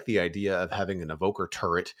 I like the idea of having an evoker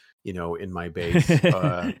turret, in my base,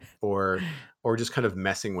 or just kind of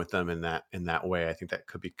messing with them in that way. I think that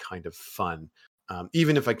could be kind of fun.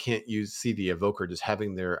 Even if I can't see the evoker, just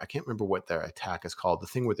having I can't remember what their attack is called. The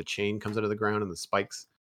thing where the chain comes out of the ground and the spikes.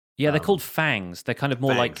 Yeah, they're called fangs. They're kind of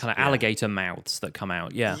more like alligator mouths that come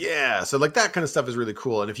out. Yeah. Yeah. So like that kind of stuff is really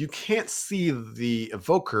cool. And if you can't see the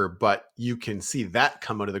evoker, but you can see that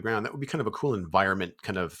come out of the ground, that would be kind of a cool environment,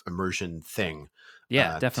 kind of immersion thing.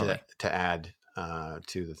 Yeah, definitely. To add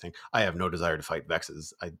to the thing. I have no desire to fight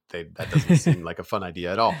Vexes. That doesn't seem like a fun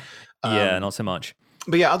idea at all. Not so much.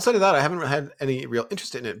 But yeah, outside of that, I haven't had any real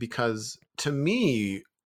interest in it because to me,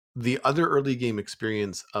 the other early game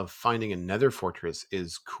experience of finding a nether fortress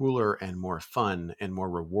is cooler and more fun and more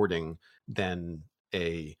rewarding than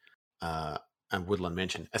a uh, a woodland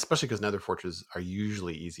mansion, especially because nether fortresses are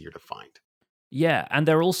usually easier to find. Yeah, and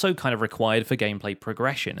they're also kind of required for gameplay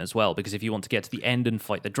progression as well, because if you want to get to the end and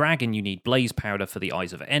fight the dragon, you need blaze powder for the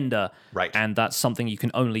Eyes of Ender, Right. and that's something you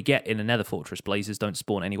can only get in a nether fortress. Blazes don't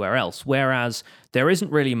spawn anywhere else, whereas there isn't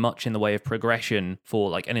really much in the way of progression for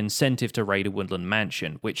like an incentive to raid a woodland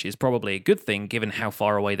mansion, which is probably a good thing given how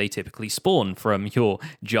far away they typically spawn from your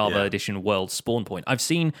Java Edition world spawn point. I've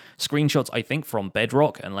seen screenshots, I think, from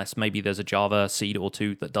Bedrock, unless maybe there's a Java seed or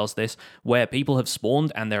two that does this, where people have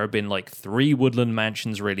spawned and there have been like 3 woodland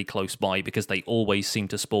mansions really close by because they always seem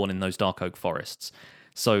to spawn in those dark oak forests.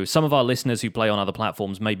 So some of our listeners who play on other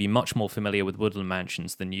platforms may be much more familiar with woodland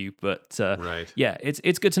mansions than you, but Right. yeah,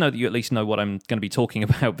 it's good to know that you at least know what I'm going to be talking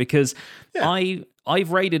about, because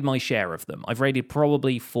I've raided my share of them. I've raided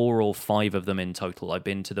probably 4 or 5 of them in total. I've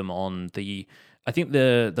been to them on I think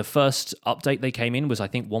the first update they came in was, I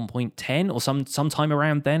think, 1.10 or sometime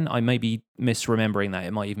around then. I may be misremembering that.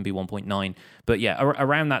 It might even be 1.9. But yeah,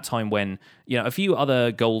 around that time when, a few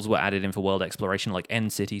other goals were added in for world exploration, like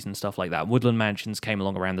end cities and stuff like that. Woodland mansions came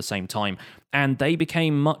along around the same time, and they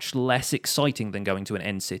became much less exciting than going to an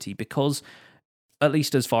end city because, at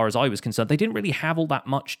least as far as I was concerned, they didn't really have all that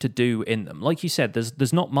much to do in them. Like you said,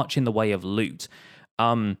 there's not much in the way of loot.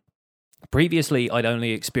 Previously, I'd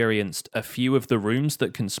only experienced a few of the rooms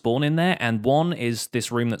that can spawn in there, and one is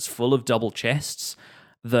this room that's full of double chests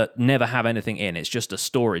that never have anything in. It's just a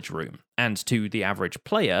storage room. And to the average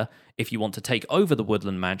player, if you want to take over the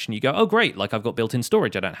woodland mansion, you go, oh great, like I've got built-in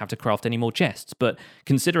storage, I don't have to craft any more chests. But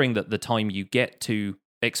considering that the time you get to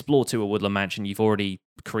explore to a woodland mansion, you've already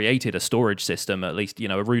created a storage system, at least,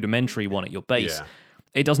 a rudimentary one at your base. Yeah.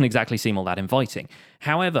 It doesn't exactly seem all that inviting.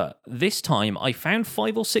 However, this time I found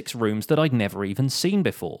 5 or 6 rooms that I'd never even seen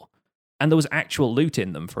before. And there was actual loot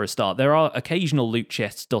in them for a start. There are occasional loot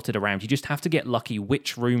chests dotted around. You just have to get lucky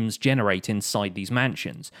which rooms generate inside these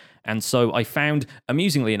mansions. And so I found,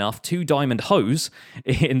 amusingly enough, 2 diamond hoes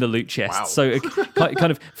in the loot chests. Wow. So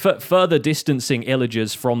kind of further distancing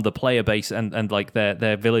illagers from the player base and like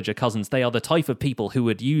their villager cousins. They are the type of people who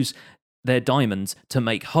would use their diamonds to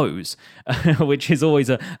make hoes, which is always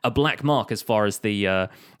a black mark as far as the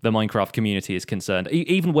Minecraft community is concerned.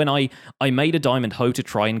 Even when I made a diamond hoe to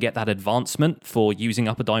try and get that advancement for using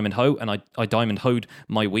up a diamond hoe, and I diamond hoed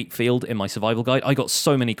my wheat field in my survival guide, I got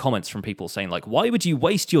so many comments from people saying like, why would you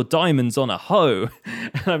waste your diamonds on a hoe?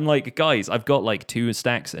 And I'm like, guys, I've got like 2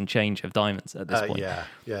 stacks and change of diamonds at this point. Yeah,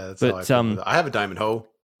 that's how I feel with it. I have a diamond hoe.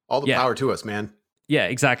 All the power to us, man. Yeah,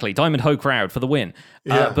 exactly. Diamond Hoe crowd for the win.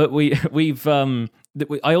 Yeah. But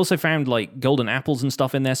I also found like golden apples and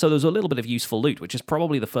stuff in there, so there was a little bit of useful loot, which is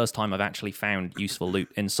probably the first time I've actually found useful loot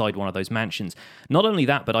inside one of those mansions. Not only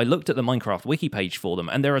that, but I looked at the Minecraft wiki page for them,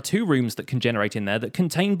 and there are 2 rooms that can generate in there that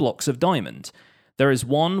contain blocks of diamond. There is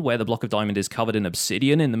one where the block of diamond is covered in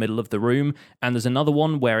obsidian in the middle of the room, and there's another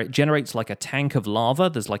one where it generates like a tank of lava.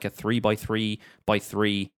 There's like a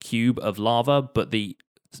 3x3x3 cube of lava, but the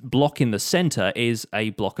block in the center is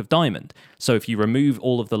a block of diamond. So if you remove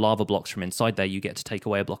all of the lava blocks from inside there, you get to take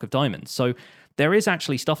away a block of diamond. So there is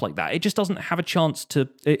actually stuff like that. It just doesn't have a chance to...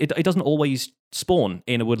 It doesn't always spawn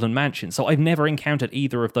in a woodland mansion. So I've never encountered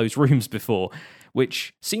either of those rooms before,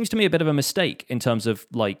 which seems to me a bit of a mistake in terms of,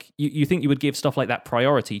 like, you think you would give stuff like that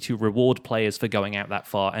priority to reward players for going out that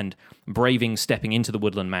far and braving stepping into the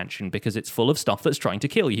woodland mansion because it's full of stuff that's trying to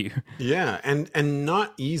kill you. Yeah, and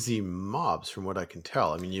not easy mobs from what I can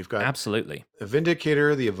tell. I mean, you've got Absolutely. the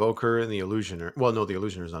Vindicator, the Evoker, and the Illusioner. Well, no, the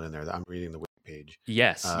Illusioner's not in there. I'm reading the wiki page.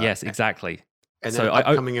 Yes, exactly. And So then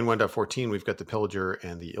upcoming in 1.14, we've got the Pillager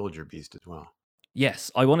and the Illager Beast as well.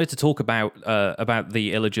 Yes, I wanted to talk about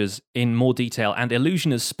the Illagers in more detail and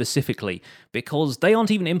Illusioners specifically because they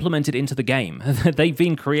aren't even implemented into the game. They've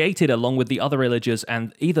been created along with the other Illagers,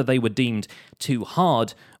 and either they were deemed too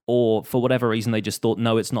hard or for whatever reason they just thought,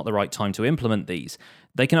 no, it's not the right time to implement these.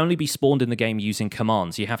 They can only be spawned in the game using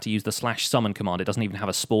commands. You have to use the /summon command. It doesn't even have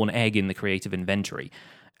a spawn egg in the creative inventory.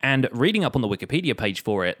 And reading up on the Wikipedia page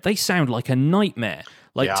for it, they sound like a nightmare.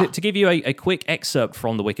 Like, to give you a quick excerpt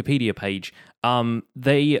from the Wikipedia page,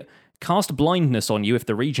 they cast blindness on you if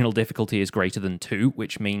the regional difficulty is greater than 2,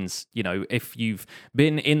 which means, if you've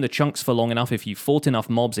been in the chunks for long enough, if you've fought enough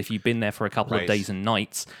mobs, if you've been there for a couple of days and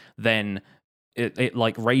nights, then it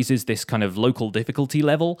like raises this kind of local difficulty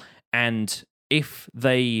level. And if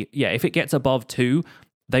it gets above 2,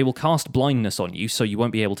 they will cast blindness on you, so you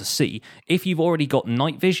won't be able to see. If you've already got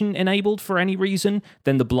night vision enabled for any reason,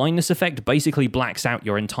 then the blindness effect basically blacks out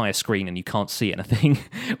your entire screen and you can't see anything,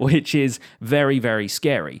 which is very, very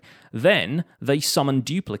scary. Then they summon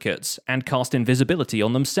duplicates and cast invisibility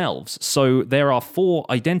on themselves. So there are 4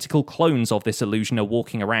 identical clones of this Illusioner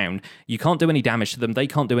walking around. You can't do any damage to them, they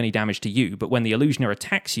can't do any damage to you, but when the Illusioner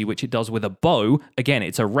attacks you, which it does with a bow, again,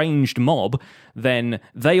 it's a ranged mob, then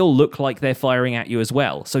they all look like they're firing at you as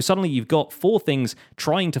well. So suddenly you've got 4 things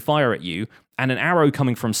trying to fire at you, and an arrow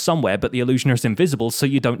coming from somewhere, but the Illusioner is invisible, so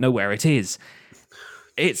you don't know where it is.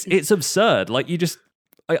 It's absurd. Like, you just...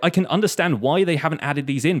 I can understand why they haven't added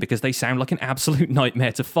these in, because they sound like an absolute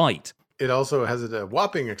nightmare to fight. It also has a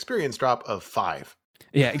whopping experience drop of 5.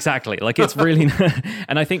 Yeah, exactly. Like, it's really,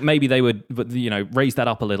 and I think maybe they would, raise that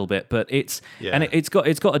up a little bit. But it's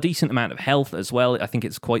got a decent amount of health as well. I think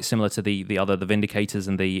it's quite similar to the Vindicators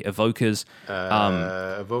and the Evokers.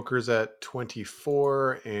 Evokers at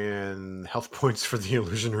 24, and health points for the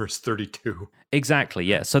Illusioner is 32. Exactly.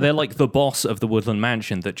 Yeah. So they're like the boss of the Woodland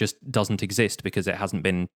Mansion that just doesn't exist because it hasn't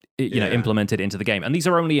been implemented into the game. And these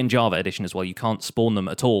are only in Java Edition as well. You can't spawn them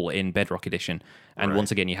at all in Bedrock Edition. And once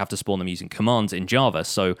again, you have to spawn them using commands in Java.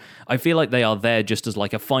 So I feel like they are there just as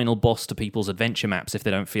like a final boss to people's adventure maps if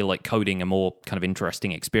they don't feel like coding a more kind of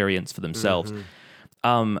interesting experience for themselves.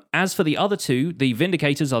 As for the other 2, the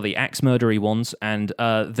Vindicators are the axe murdery ones, and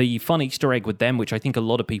the fun Easter egg with them, which I think a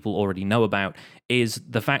lot of people already know about, is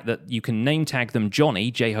the fact that you can name tag them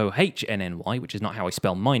Johnny, Johnnny, which is not how I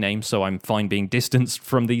spell my name, so I'm fine being distanced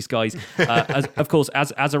from these guys.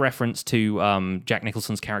 As a reference to Jack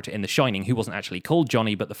Nicholson's character in The Shining, who wasn't actually called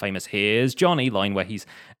Johnny, but the famous "Here's Johnny" line where he's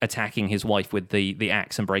attacking his wife with the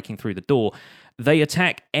axe and breaking through the door. They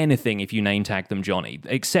attack anything if you name tag them Johnny,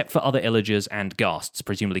 except for other illagers and ghasts,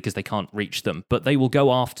 presumably because they can't reach them. But they will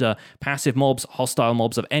go after passive mobs, hostile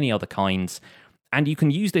mobs of any other kinds. And you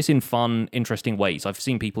can use this in fun, interesting ways. I've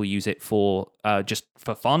seen people use it for just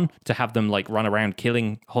for fun, to have them like run around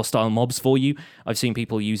killing hostile mobs for you. I've seen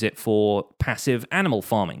people use it for passive animal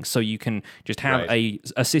farming. So you can just have a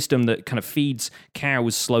system that kind of feeds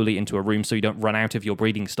cows slowly into a room so you don't run out of your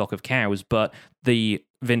breeding stock of cows, but the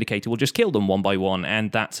Vindicator will just kill them one by one,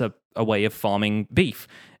 and that's a way of farming beef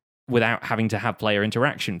without having to have player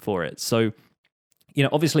interaction for it. So,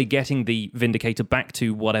 obviously getting the Vindicator back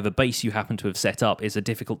to whatever base you happen to have set up is a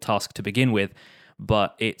difficult task to begin with,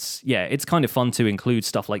 but it's kind of fun to include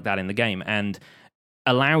stuff like that in the game, and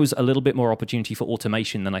allows a little bit more opportunity for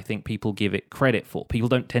automation than I think people give it credit for. People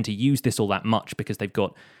don't tend to use this all that much because they've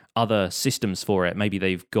got other systems for it. Maybe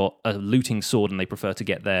they've got a looting sword and they prefer to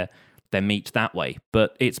get their meat that way.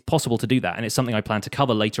 But it's possible to do that, and it's something I plan to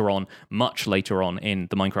cover later on, much later on in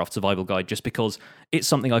the Minecraft Survival Guide, just because it's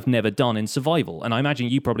something I've never done in survival, and I imagine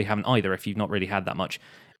you probably haven't either if you've not really had that much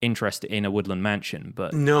interest in a woodland mansion.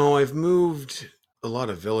 But no, I've moved a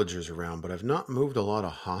lot of villagers around, but I've not moved a lot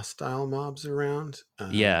of hostile mobs around.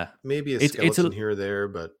 Maybe a skeleton here or there,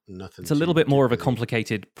 but nothing. It's a little bit more of a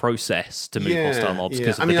complicated process to move hostile mobs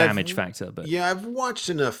because of the damage factor. But I've watched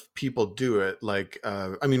enough people do it. Like,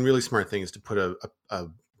 really smart thing is to put a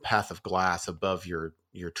path of glass above your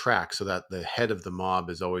track so that the head of the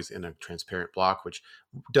mob is always in a transparent block, which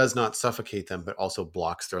does not suffocate them, but also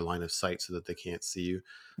blocks their line of sight so that they can't see you.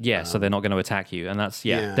 Yeah, so they're not going to attack you. And that's,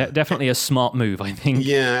 definitely a smart move, I think.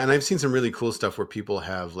 Yeah, and I've seen some really cool stuff where people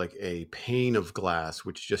have like a pane of glass,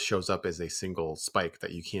 which just shows up as a single spike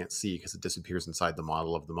that you can't see because it disappears inside the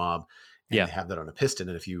model of the mob. And they have that on a piston.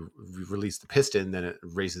 And if you release the piston, then it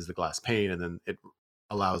raises the glass pane, and then it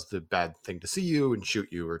allows the bad thing to see you and shoot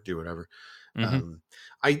you or do whatever.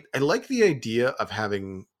 I like the idea of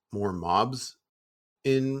having more mobs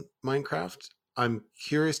in Minecraft. I'm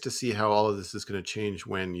curious to see how all of this is going to change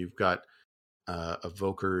when you've got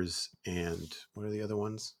evokers and what are the other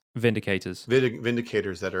ones? Vindicators.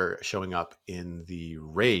 Vindicators that are showing up in the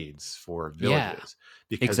raids for villages.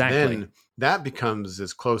 Because then that becomes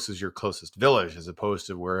as close as your closest village as opposed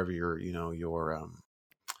to wherever your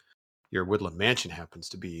woodland mansion happens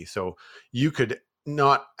to be. So you could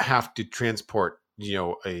not have to transport,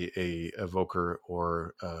 a evoker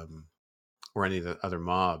or any of the other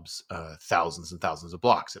mobs thousands and thousands of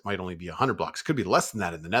blocks. It might only be 100 blocks. Could be less than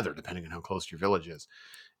that in the Nether, depending on how close your village is.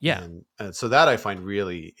 Yeah. And so that I find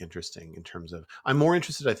really interesting in terms of, I'm more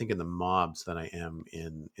interested, I think, in the mobs than I am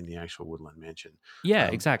in the actual woodland mansion. Yeah,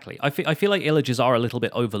 exactly. I feel like illagers are a little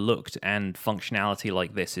bit overlooked, and functionality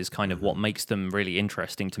like this is kind of what makes them really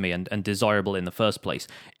interesting to me and desirable in the first place.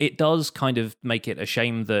 It does kind of make it a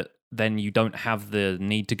shame that then you don't have the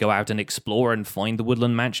need to go out and explore and find the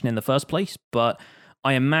woodland mansion in the first place, but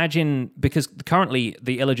I imagine, because currently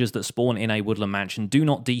the illagers that spawn in a woodland mansion do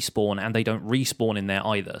not despawn and they don't respawn in there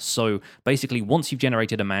either. So basically, once you've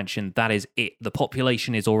generated a mansion, that is it. The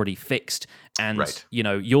population is already fixed, and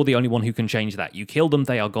you're the only one who can change that. You kill them,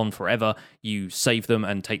 they are gone forever. You save them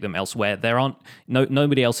and take them elsewhere.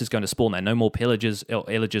 Nobody else is going to spawn there. No more pillagers, or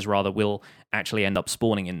illagers rather, will actually end up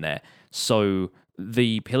spawning in there. So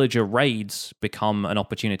the pillager raids become an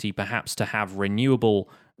opportunity perhaps to have renewable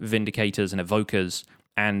vindicators and evokers,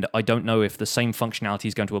 and I don't know if the same functionality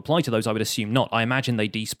is going to apply to those. I would assume not. I imagine they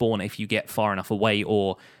despawn if you get far enough away,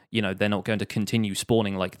 or they're not going to continue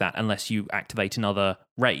spawning like that unless you activate another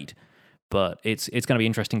raid. But it's going to be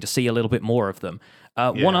interesting to see a little bit more of them.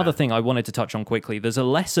 One other thing I wanted to touch on quickly, there's a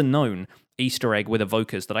lesser known Easter egg with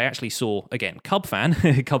evokers that I actually saw, again,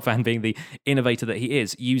 Cubfan being the innovator that he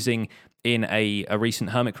is, using in a recent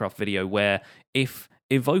Hermitcraft video, where if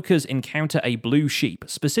evokers encounter a blue sheep,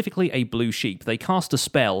 specifically a blue sheep, they cast a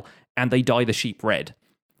spell and they dye the sheep red.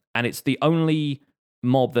 And it's the only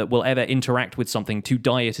mob that will ever interact with something to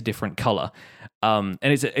dye it a different color. And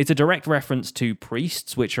it's a direct reference to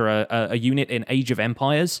priests, which are a unit in Age of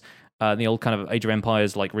Empires, the old kind of Age of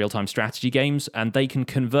Empires like real-time strategy games, and they can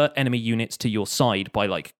convert enemy units to your side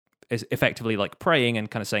by effectively praying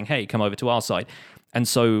and kind of saying, hey, come over to our side. And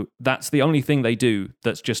so that's the only thing they do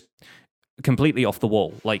that's just completely off the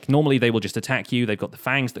wall. Like, normally they will just attack you. They've got the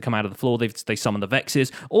fangs that come out of the floor. They summon the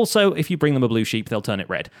Vexes. Also, if you bring them a blue sheep, they'll turn it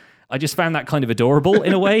red. I just found that kind of adorable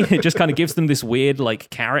in a way. It just kind of gives them this weird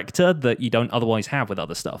character that you don't otherwise have with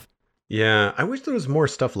other stuff. Yeah, I wish there was more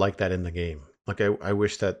stuff like that in the game. I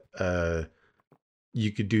wish that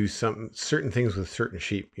you could do certain things with certain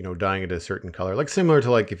sheep, dyeing it a certain color. Similar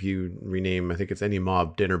to if you rename, I think it's any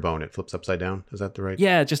mob Dinnerbone, it flips upside down. Is that the right?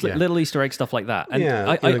 Yeah, just little Easter egg stuff like that. And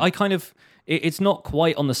I kind of, it's not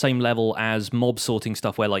quite on the same level as mob sorting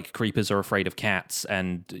stuff where creepers are afraid of cats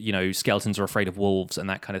and, skeletons are afraid of wolves and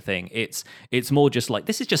that kind of thing. It's more just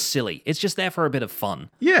this is just silly. It's just there for a bit of fun.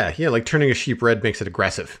 Yeah, turning a sheep red makes it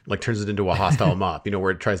aggressive. Turns it into a hostile mob,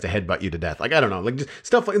 where it tries to headbutt you to death. I don't know, just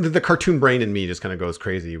stuff like the cartoon brain in me just kind of goes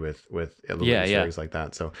crazy with stories like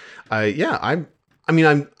that. So,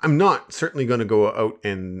 I'm not certainly going to go out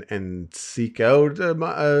and seek out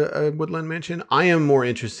a woodland mansion. I am more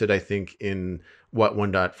interested, I think, in what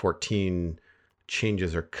 1.14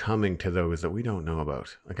 changes are coming to those that we don't know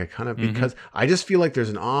about. Because I just feel like there's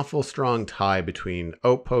an awful strong tie between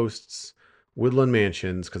outposts, woodland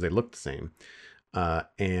mansions, because they look the same,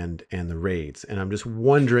 and the raids. And I'm just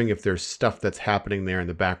wondering if there's stuff that's happening there in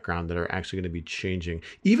the background that are actually going to be changing,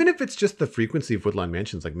 even if it's just the frequency of woodland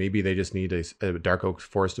mansions. Maybe they just need a dark oak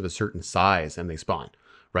forest of a certain size and they spawn,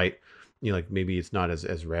 right? Maybe it's not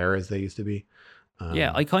as rare as they used to be.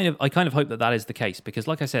 Yeah, I kind of hope that is the case, because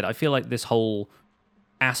like I said, I feel like this whole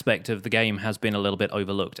aspect of the game has been a little bit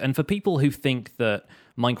overlooked. And for people who think that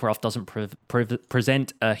Minecraft doesn't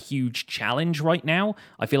present a huge challenge right now,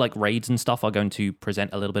 I feel like raids and stuff are going to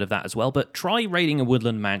present a little bit of that as well. But try raiding a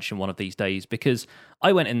woodland mansion one of these days, because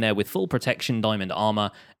I went in there with full protection diamond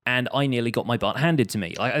armor and I nearly got my butt handed to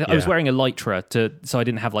me. I was wearing a Lytra so I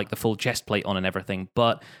didn't have the full chest plate on and everything,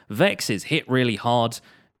 but Vexes hit really hard.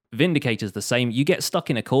 Vindicator's the same. You get stuck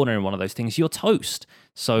in a corner in one of those things, you're toast.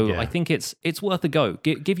 So I think it's worth a go.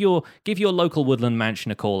 Give your local woodland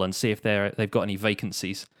mansion a call and see if they've got any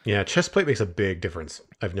vacancies. Yeah, chest plate makes a big difference,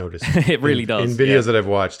 I've noticed. It really does. In videos that I've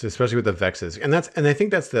watched, especially with the Vexes. And I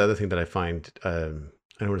think that's the other thing that I find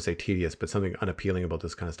I don't want to say tedious, but something unappealing about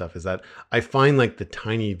this kind of stuff is that I find the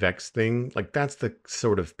tiny Vex thing, that's the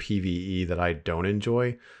sort of PvE that I don't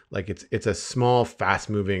enjoy. It's a small,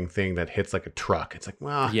 fast moving thing that hits like a truck. It's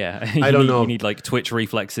I don't know. You need Twitch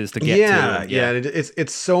reflexes to get to it. Yeah.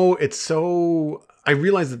 It's so. I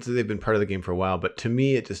realize that they've been part of the game for a while, but to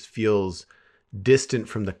me, it just feels distant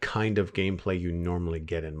from the kind of gameplay you normally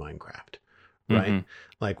get in Minecraft, right?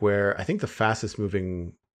 Where I think the fastest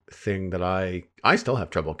moving thing that I still have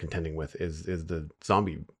trouble contending with is the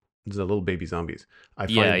little baby zombies.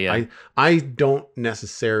 I don't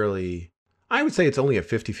necessarily, I would say it's only a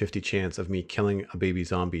 50-50 chance of me killing a baby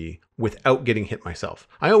zombie without getting hit myself.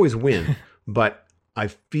 I always win, but I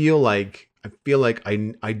feel like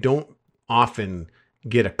I don't often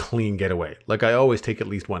get a clean getaway. I always take at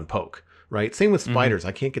least one poke, right? Same with spiders.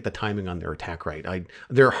 I can't get the timing on their attack right.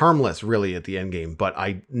 They're harmless really at the end game, but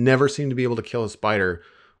I never seem to be able to kill a spider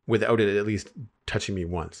without it at least touching me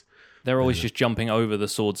once. They're always just jumping over the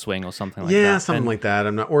sword swing or something like that. Yeah, something like that.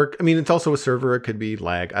 It's also a server. It could be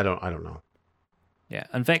lag. I don't know. Yeah,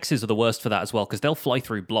 and Vexes are the worst for that as well, because they'll fly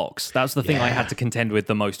through blocks. That's the thing I had to contend with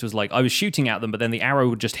the most, was I was shooting at them, but then the arrow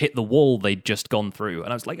would just hit the wall they'd just gone through.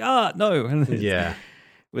 And I was like, no. Yeah.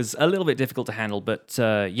 was a little bit difficult to handle, but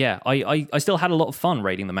I still had a lot of fun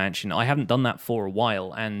raiding the mansion. I haven't done that for a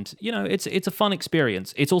while, and it's a fun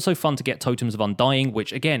experience. It's also fun to get totems of undying,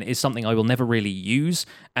 which again is something I will never really use,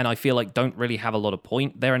 and I feel like don't really have a lot of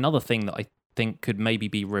point. They're another thing that I think could maybe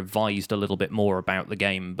be revised a little bit more about the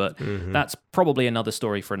game, but that's probably another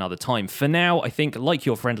story for another time. For now, I think, like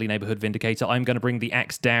your friendly neighborhood vindicator, I'm going to bring the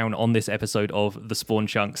axe down on this episode of The Spawn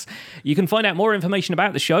Chunks. You can find out more information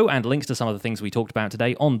about the show and links to some of the things we talked about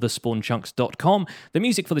today on thespawnchunks.com. The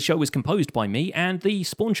music for the show was composed by me, and the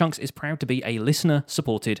Spawn Chunks is proud to be a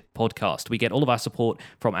listener-supported podcast. We get all of our support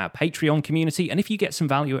from our Patreon community, and if you get some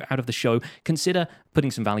value out of the show, consider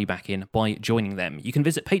putting some value back in by joining them. You can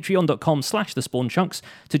visit patreon.com/thespawnchunks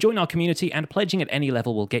to join our community, and pledging at any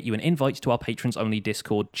level will get you an invite to our patrons-only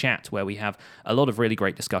Discord chat, where we have a lot of really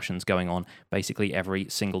great discussions going on basically every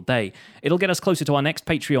single day. It'll get us closer to our next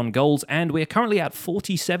Patreon goals, and we're currently at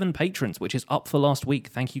 47 patrons, which is up for last week.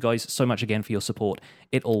 Thank you guys so much again for your support.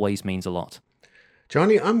 It always means a lot.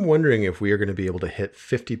 Johnny, I'm wondering if we are going to be able to hit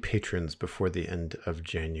 50 patrons before the end of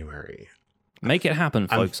January. Make it happen,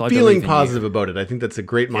 folks. I'm feeling positive about it. I think that's a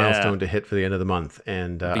great milestone to hit for the end of the month,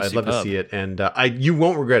 and I'd love to see it. And you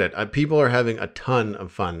won't regret it. People are having a ton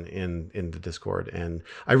of fun in the Discord, and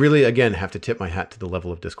I really, again, have to tip my hat to the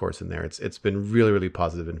level of discourse in there. It's been really, really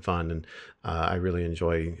positive and fun, and I really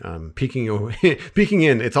enjoy peeking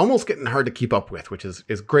in. It's almost getting hard to keep up with, which is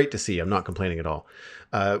great to see. I'm not complaining at all.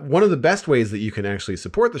 One of the best ways that you can actually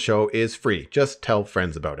support the show is free. Just tell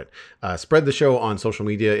friends about it. Spread the show on social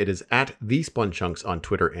media. It is at The Spawn Chunks on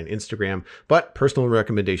Twitter and Instagram, but personal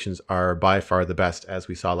recommendations are by far the best, as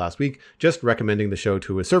we saw last week. Just recommending the show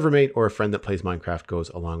to a server mate or a friend that plays Minecraft goes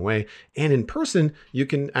a long way. And in person, you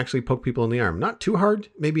can actually poke people in the arm. Not too hard,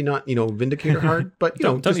 maybe not, Vindicator hard, but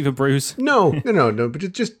don't leave a bruise. No,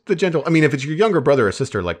 but just the gentle. I mean, if it's your younger brother or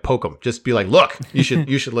sister, like poke them. Just be like, look, you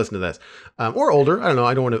should listen to this. Or older. I don't know.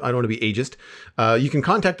 I don't want to be ageist. You can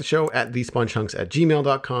contact the show at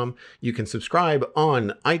thespawnchunks@gmail.com. You can subscribe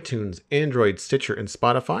on iTunes, Android, Stitcher, and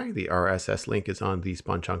Spotify. The RSS link is on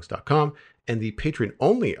thespawnchunks.com. And the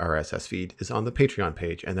patron-only RSS feed is on the Patreon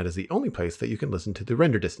page. And that is the only place that you can listen to the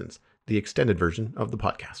render distance, the extended version of the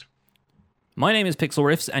podcast. My name is Pixel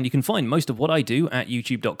Riffs, and you can find most of what I do at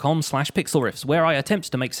youtube.com/pixelriffs, where I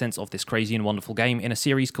attempt to make sense of this crazy and wonderful game in a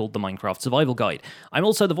series called the Minecraft Survival Guide. I'm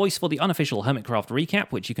also the voice for the unofficial Hermitcraft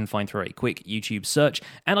recap, which you can find through a quick YouTube search,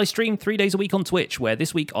 and I stream 3 days a week on Twitch, where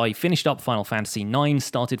this week I finished up Final Fantasy IX,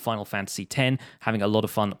 started Final Fantasy X, having a lot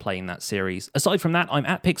of fun playing that series. Aside from that, I'm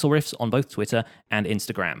at Pixel Riffs on both Twitter and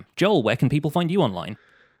Instagram. Joel, where can people find you online?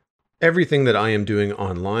 Everything that I am doing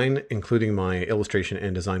online, including my illustration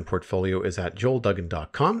and design portfolio, is at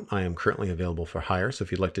joelduggan.com. I am currently available for hire, so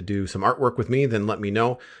if you'd like to do some artwork with me, then let me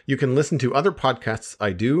know. You can listen to other podcasts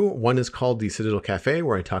I do. One is called The Citadel Cafe,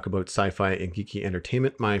 where I talk about sci-fi and geeky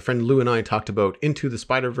entertainment. My friend Lou and I talked about Into the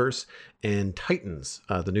Spider-Verse and Titans,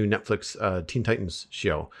 the new Netflix Teen Titans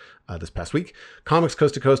show. This past week. Comics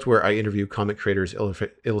Coast to Coast, where I interview comic creators,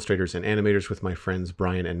 illustrators, and animators with my friends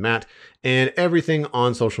Brian and Matt. And everything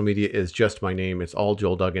on social media is just my name. It's all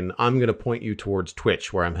Joel Duggan. I'm going to point you towards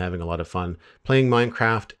Twitch, where I'm having a lot of fun playing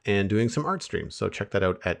Minecraft and doing some art streams. So check that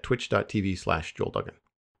out at twitch.tv/Joel Duggan.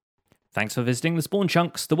 Thanks for visiting the Spawn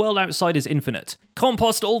Chunks. The world outside is infinite.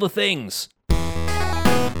 Compost all the things!